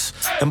bottoms,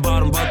 and bought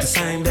them both the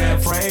same damn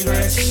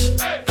fragrance.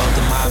 Both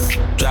of my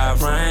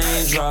drive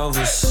Range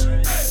Rovers.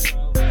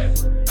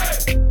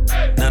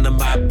 None of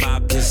my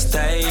pop can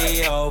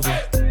stay over.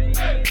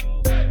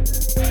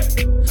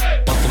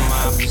 Both of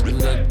my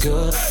look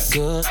good,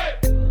 good.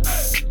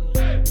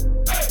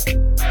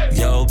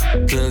 Yo,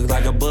 look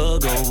like a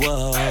booger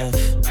wolf.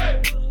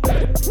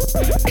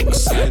 I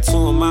see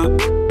two of my in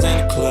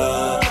the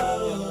club,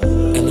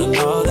 and I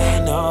know they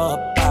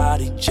know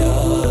about each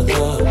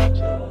other.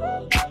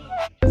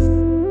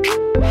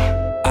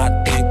 I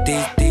think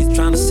these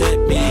tryna set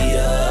me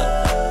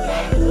up.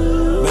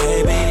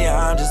 Maybe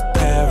I'm just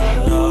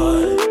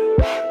paranoid.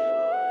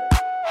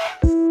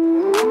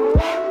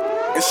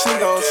 And she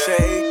gon'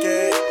 shake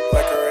it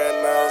like a red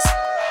nose,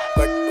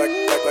 like a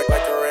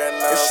red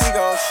nose. And she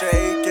gon'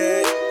 shake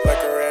it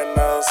like a red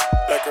nose,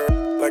 like a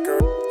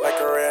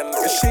red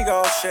nose. And she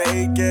gon'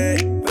 shake it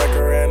like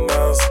a red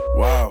nose.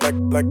 Wow, like a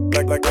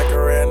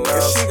red nose.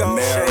 And she gon'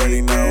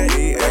 shake it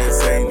like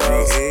a red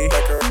nose,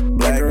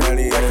 like a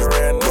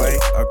red nose.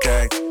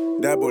 Okay.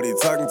 That booty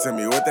talking to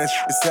me, what that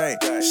shit say?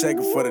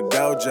 Shaking for the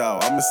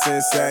dojo, I'm a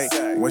sensei.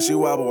 When she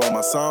wobble on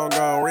my song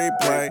on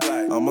replay,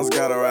 almost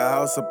got her a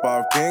house up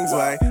off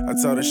Kingsway. I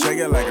told her shake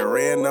it like a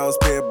red nose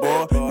pit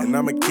bull, and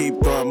I'ma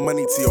keep throwing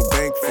money to your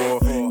bank for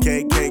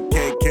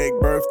cake,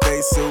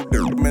 birthday suit.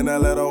 Man, I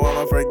let her on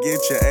don't forget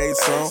your age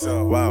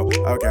song. Wow,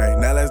 okay,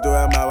 now let's do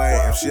it my way.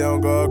 If she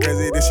don't go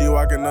crazy, then she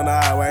walking on the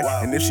highway.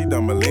 And if she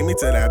don't believe me,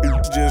 tell that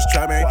bitch just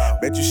try me.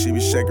 Bet you she be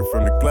shaking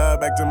from the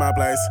club back to my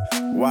place.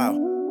 Wow,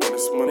 when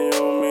it's money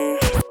on me,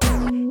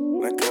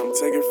 like come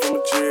take it from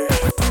the G.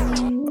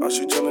 All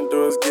she tryna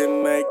do is get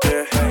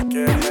naked.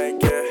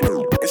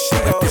 And she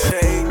gon'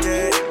 shake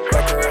it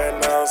like a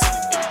red nose,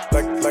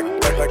 like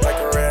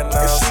a red nose.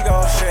 And she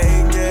gon'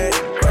 shake it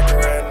like a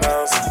red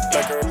nose,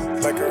 like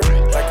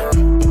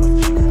a.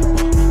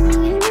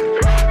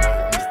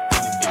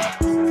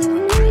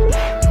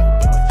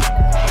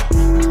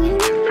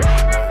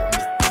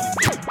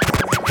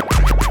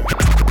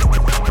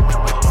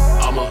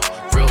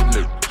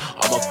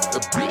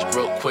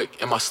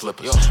 In my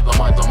slippers, on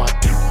my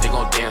they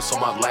gon' dance on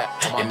my lap.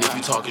 And if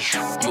you talking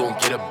shit, you gon'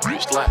 get a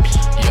bitch slap.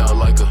 Yeah,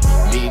 like a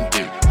mean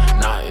dude,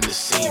 not in the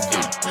scene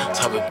dude.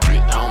 Type of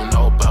bitch, I don't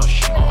know about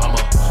shit. I'ma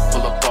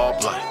pull up all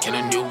black in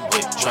a new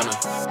whip,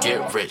 tryna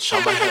get rich.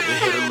 I'ma have to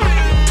hit a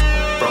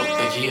lick. Bro,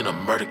 think he in a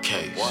murder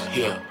case.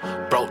 Yeah,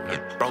 broke.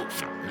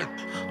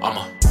 I'm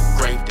a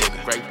grave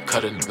digger,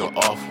 cut a nigga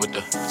off with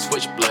the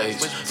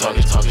switchblades.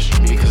 Talking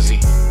shit because he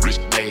rich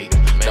made.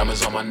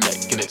 Diamonds on my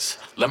neck and it's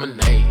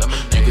lemonade.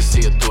 You can see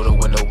it through the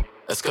window,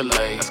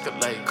 escalade.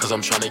 Cause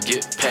I'm tryna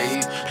get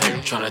paid.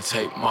 Ain't tryna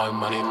take my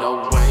money,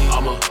 no way.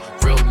 I'm a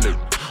real nigga.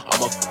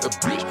 I'ma fuck a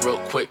bitch real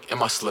quick in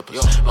my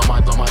slippers. On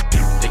my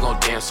they gon'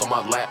 dance on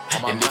my lap.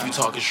 And if you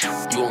talking shit,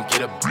 you gon'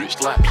 get a bitch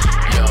slap.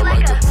 Yeah,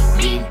 like a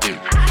mean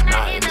dude,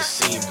 not in the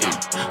scene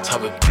dude.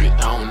 Type of bitch,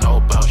 I don't know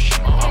about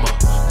shit. I'ma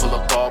pull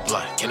up all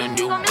black in a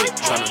new whip,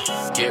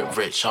 tryna get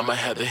rich. I'ma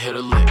have to hit a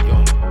lick,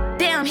 yo.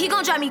 Damn, he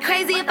gon' drive me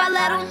crazy if I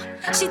let him.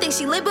 She thinks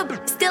she lit,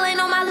 but still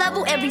ain't on my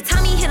level. Every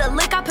time he hit a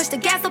lick, I push the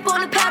gas up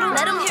on the pedal.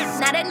 Let him hear,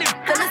 now that nigga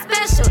feelin'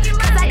 special.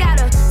 Cause I got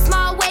a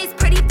small waist,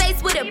 pretty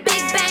face with a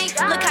big bang.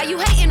 Look how you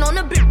hatin' on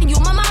the bitch and you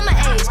my mama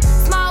age.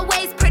 Small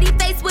waist, pretty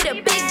face with a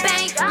big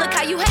bang. Look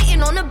how you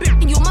hatin' on the bitch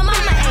and you my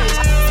mama age.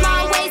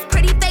 Small waist,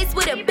 pretty face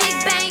with a big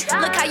bang.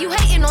 Look how you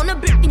hatin' on the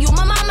bitch and you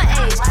my mama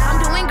age.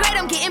 I'm doing great,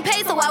 I'm getting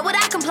paid, so why would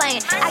I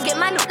complain? I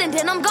get my note and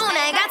then I'm gone,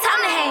 I ain't got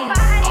time to hang.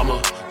 I'm a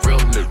real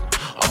nigga.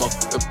 I'ma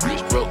fuck a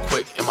bitch real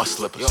quick in my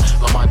slippers.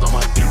 On my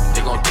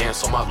they gon'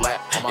 dance on my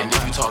lap. And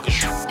if you talking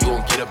shit, you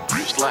gon' get a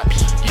bitch slap.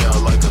 Yeah,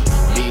 like a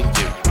mean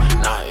dude,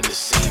 not in the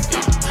scene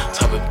dude.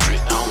 Type of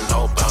bitch, I don't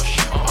know about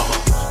shit. I'ma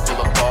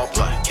pull up all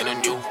black in a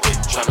new whip,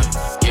 tryna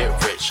get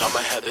rich. I'ma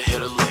have to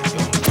hit a lick.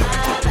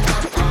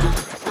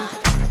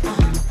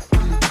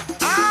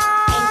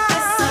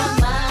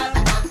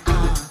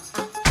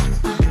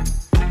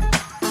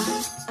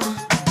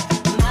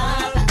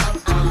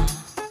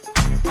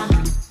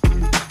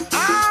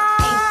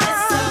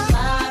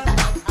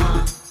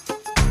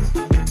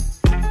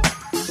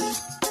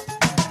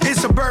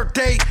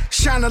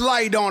 Shine a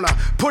light on her,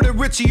 put a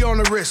Richie on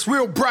the wrist,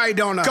 real bright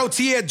on her.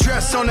 Gaultier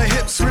dress on her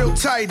hips, real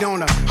tight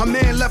on her. Her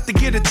man left to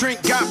get a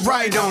drink, got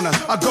right on her.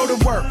 I go to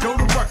work,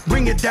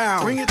 bring it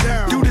down,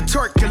 do the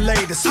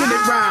twerkulator, spin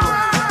it round.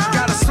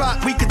 Got a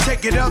spot, we can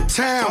take it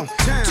uptown.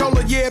 Told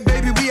her, yeah,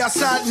 baby, we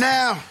outside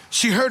now.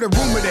 She heard a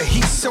rumor that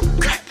he's so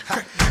crack.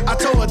 I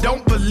told her,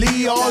 don't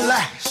believe all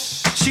that.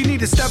 She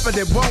need a stepper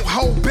that won't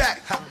hold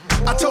back.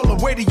 I told her,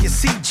 wait till you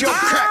see Joe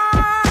crack.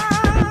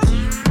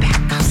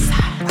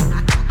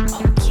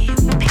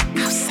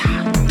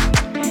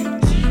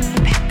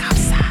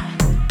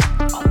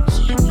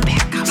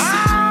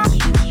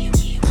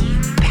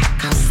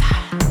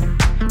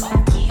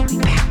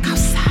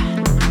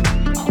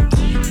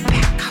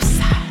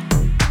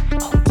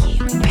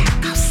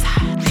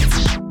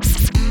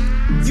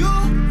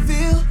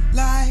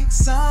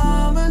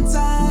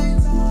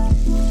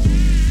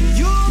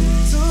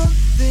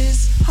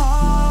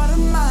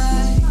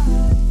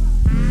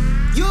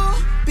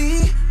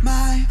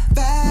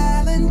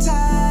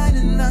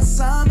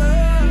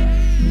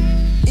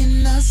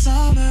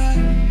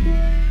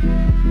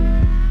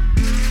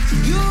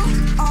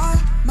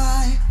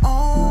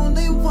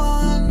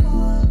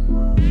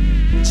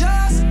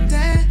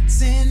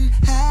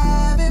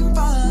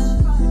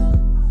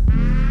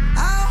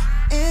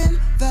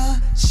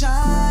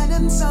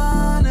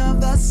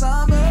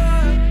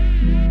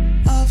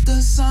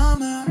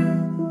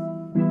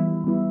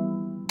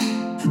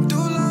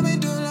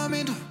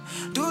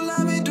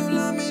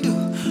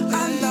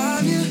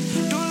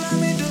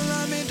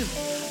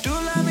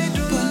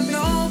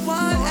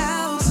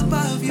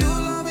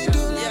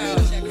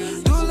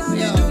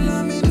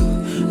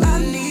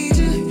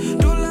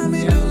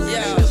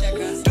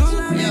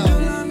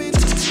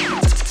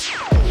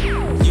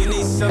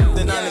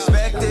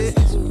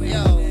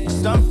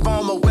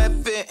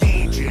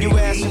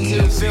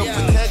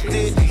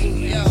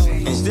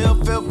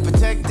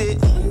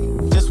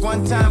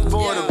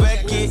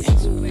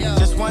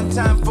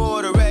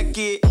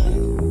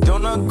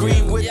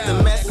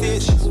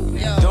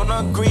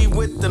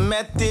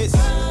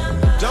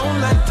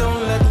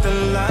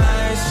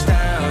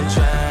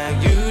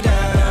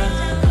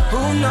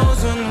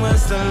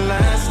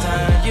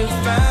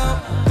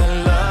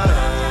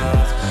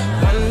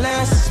 One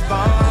last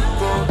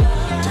sparkle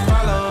to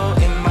follow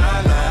in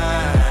my life.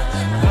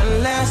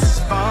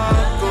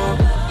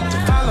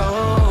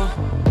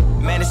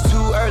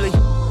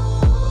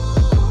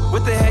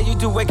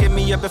 do waking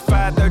me up at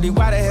 5:30?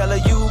 Why the hell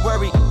are you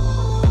worried?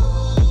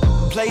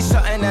 Play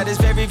something that is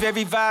very,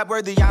 very vibe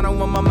worthy. I don't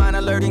want my mind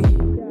alerting.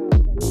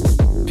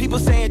 People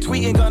saying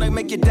tweeting gonna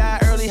make you die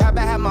early. How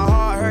about have my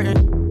heart hurting?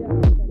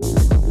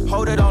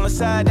 Hold it on the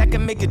side, that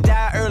can make you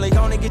die early.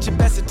 Gonna get your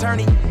best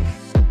attorney.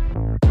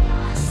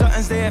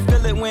 Something's there,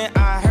 feel it when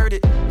I heard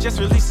it. Just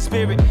release the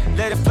spirit,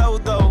 let it flow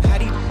though. How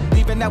do you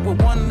leaving out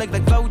with one leg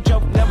like Flojo?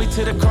 Nail me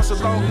to the cross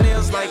with long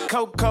nails like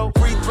Coco.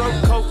 Free throat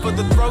coat for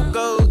the throat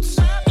goats.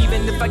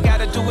 Even if I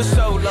gotta do it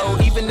solo,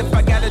 even if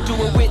I gotta do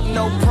it with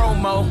no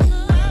promo.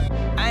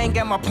 I ain't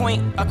got my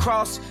point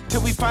across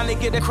till we finally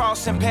get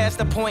across and pass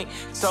the point.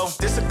 So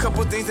there's a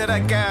couple things that I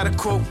gotta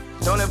quote.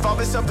 Don't involve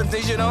yourself in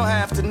things you don't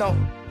have to know.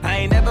 I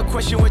ain't never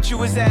question what you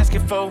was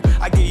asking for.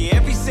 I give you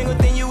every single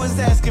thing you was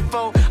asking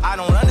for. I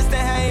don't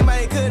understand how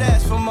anybody could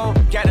ask for more.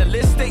 Got a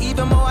list of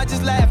even more, I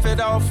just laugh it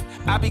off.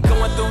 I be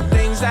going through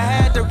things I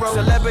had to roll.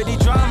 Celebrity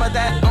drama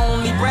that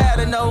only Brad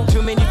to know.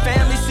 Too many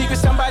family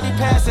secrets, somebody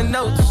passing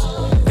notes.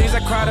 Things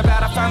I cried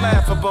about, I find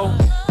laughable.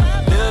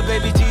 Little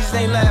baby Jesus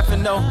ain't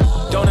laughing, no.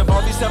 Don't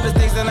involve yourself in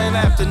things that ain't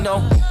have to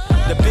know.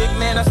 The big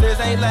man upstairs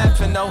ain't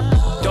laughing, no.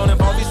 Don't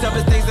involve yourself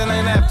in things that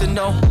ain't have to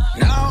know.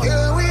 Now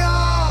here we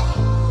are.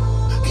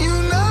 You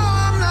know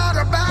I'm not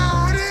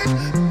about it.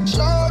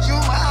 Showed you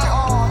my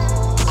heart.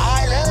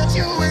 I let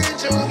you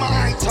into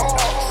my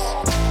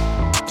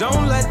thoughts.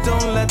 Don't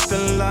let the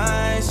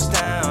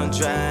lifestyle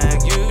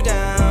drag you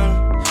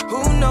down.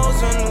 Who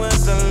knows when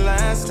was the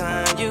last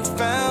time you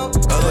felt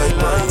I like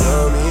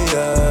Miami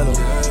yellow.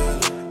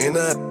 And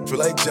I feel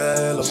like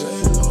Jello.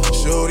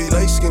 Shorty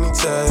like skinny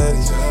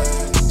tatties.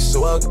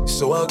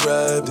 So I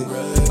grabbed it.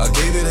 I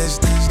gave it this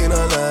and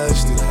I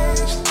lashed it.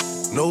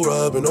 No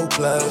rubber, no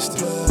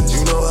plastic.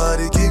 You know how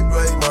to get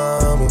right,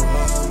 mama.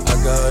 I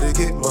gotta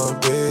get my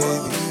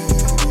baby.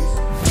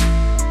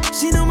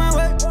 She know my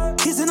work,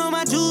 kissing on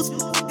my juice.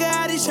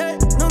 Got his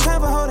shirt, no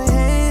time for holding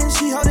hands.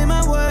 She holding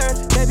my word.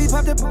 Baby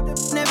popped up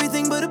and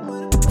everything but a.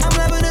 I'm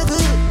loving her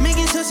good,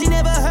 making sure she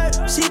never hurt.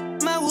 She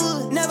my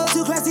wood, never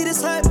too classy to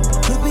slut.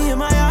 Look me in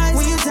my eyes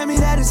when you tell me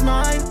that it's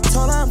mine.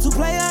 Told her I'm too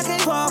play, I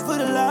can't fall for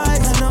the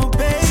lies. I know,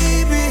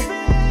 baby,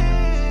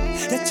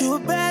 that you a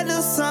bad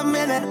little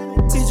something and that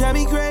you drive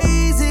me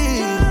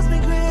crazy.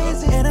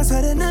 And I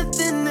swear that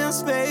nothing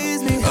else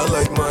pays me. I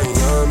like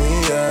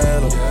Miami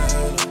yellow.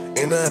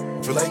 And I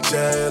feel like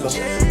Jello.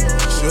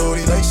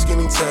 Shorty like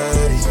skinny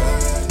tatties.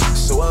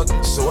 So I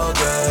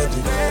grabbed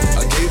it.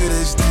 I gave it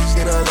this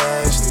and I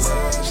lashed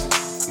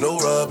it. No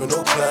rubber,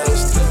 no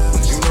plastic.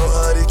 You know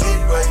how to get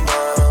right,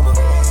 mama.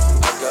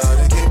 I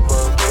gotta get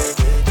my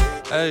baby.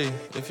 Hey,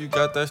 if you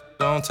got that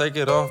shit on, take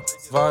it off.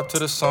 Vibe to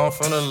the song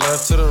from the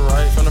left to the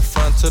right, from the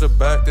front to the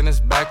back, then it's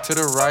back to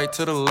the right,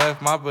 to the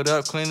left. Mop it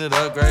up, clean it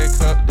up, grab a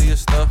cup, do your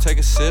stuff, take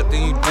a sip,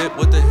 then you dip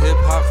with the hip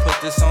hop. Put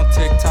this on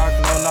TikTok,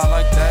 no, not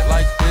like that,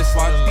 like this.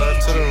 From the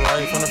left to the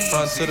right, from the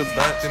front to the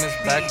back, then it's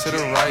back to the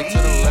right, to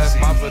the left.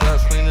 Mop it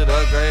up, clean it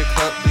up, grab a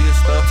cup, do your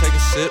stuff, take a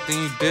sip, then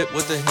you dip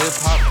with the hip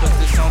hop. Put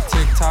this on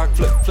TikTok,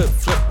 flip, flip,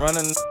 flip,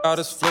 running out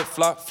this flip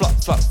flop, flop,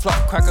 flop,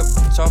 flop. Crack a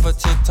bitch off a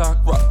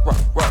TikTok, rock,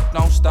 rock, rock,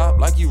 don't stop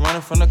like you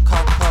running from the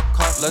cop, cop,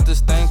 cop. Let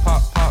this thing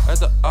pop, pop at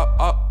the up,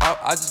 up, up.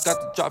 I just got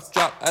the drop,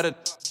 drop at a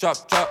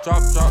drop, drop,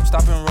 drop, drop.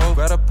 Stop and roll,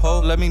 grab a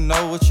pole. Let me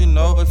know what you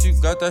know if you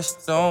got that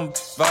shit on.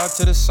 Vibe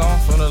to the song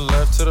from the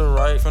left to the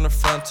right, from the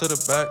front to the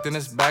back, then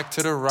it's back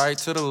to the right,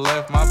 to the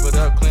left. Mop it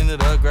up, clean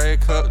it up, grab a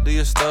cup, do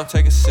your stuff,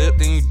 take a sip,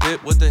 then you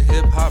dip with the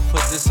hip hop.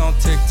 Put this on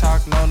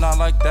TikTok, no, not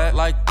like that,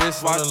 like this.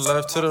 From the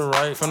left to the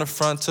right, from the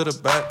front to the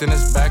back, then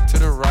it's back to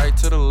the right,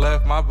 to the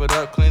left. Mop it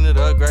up, clean it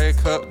up, grab a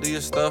cup, do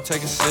your stuff,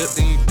 take a sip,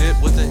 then you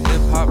dip with the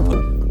hip hop.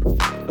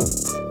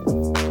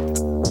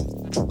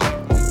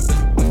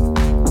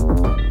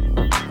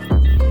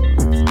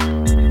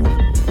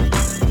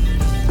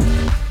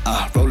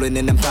 Rolling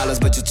in them dollars,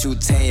 but you're too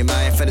tame.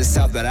 I ain't from the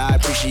south, but I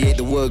appreciate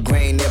the wood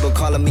grain. Never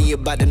calling me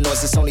about the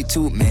noise, it's only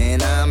two,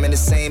 man. I'm in the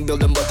same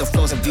building, but the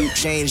floors and view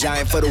change. I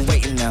ain't for the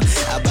waiting now.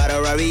 I bought a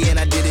Rari and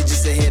I did it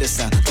just to hit a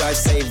sound. Drive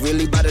safe,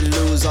 really about to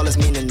lose all its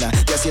meaning now.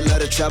 Guess you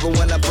love to travel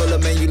when I pull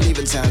up and you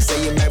leaving town.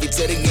 Say you're married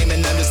to the game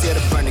and I'm just here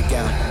to burn it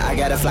down. I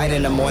got a flight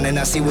in the morning,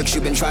 I see what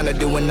you've been trying to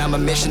do and I'm a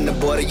mission to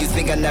border. You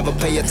think I never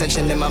pay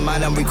attention, in my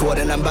mind I'm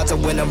recording. I'm about to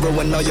win and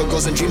ruin all your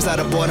goals and dreams out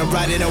of boredom.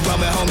 Riding around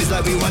with homies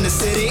like we run the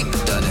city.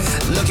 Done it.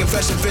 Looking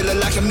fresh and feeling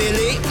like a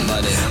milli.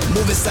 Money.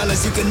 Moving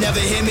silence, you can never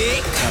hear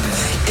me.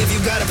 If you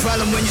got a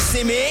problem when you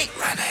see me,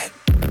 run it.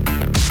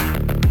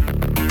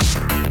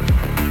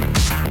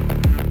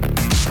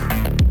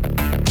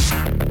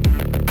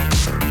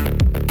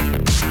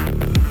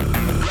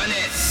 Run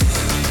it.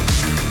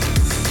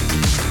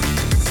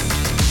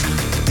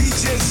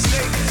 DJ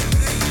Snake.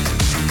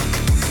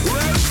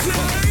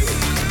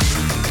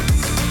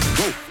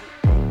 Whoa.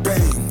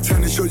 Bang,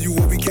 trying to show you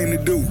what we came to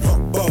do.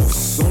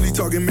 Boss, only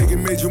talking,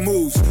 making major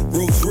moves.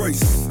 Rolls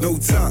Royce, no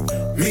top.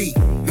 Me,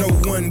 no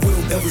one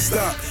will ever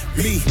stop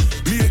me.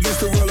 Me against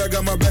the world, I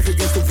got my back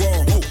against the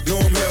wall. No,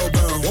 I'm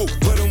hellbound,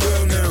 but I'm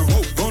well now.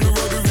 On the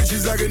road to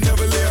riches, I can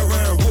never lay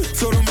around.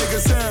 So don't make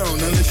a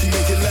sound unless you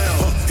make it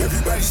loud.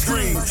 Everybody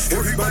scream,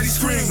 everybody everybody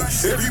scream,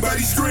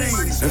 everybody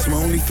scream. That's my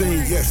only thing,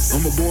 yes.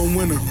 I'm a born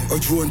winner, a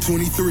Jordan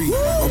 23.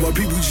 All my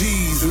people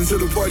G's until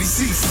the party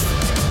cease.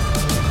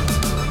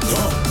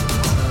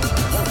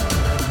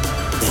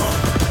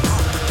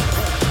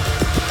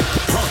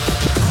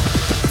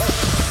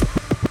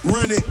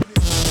 Run it.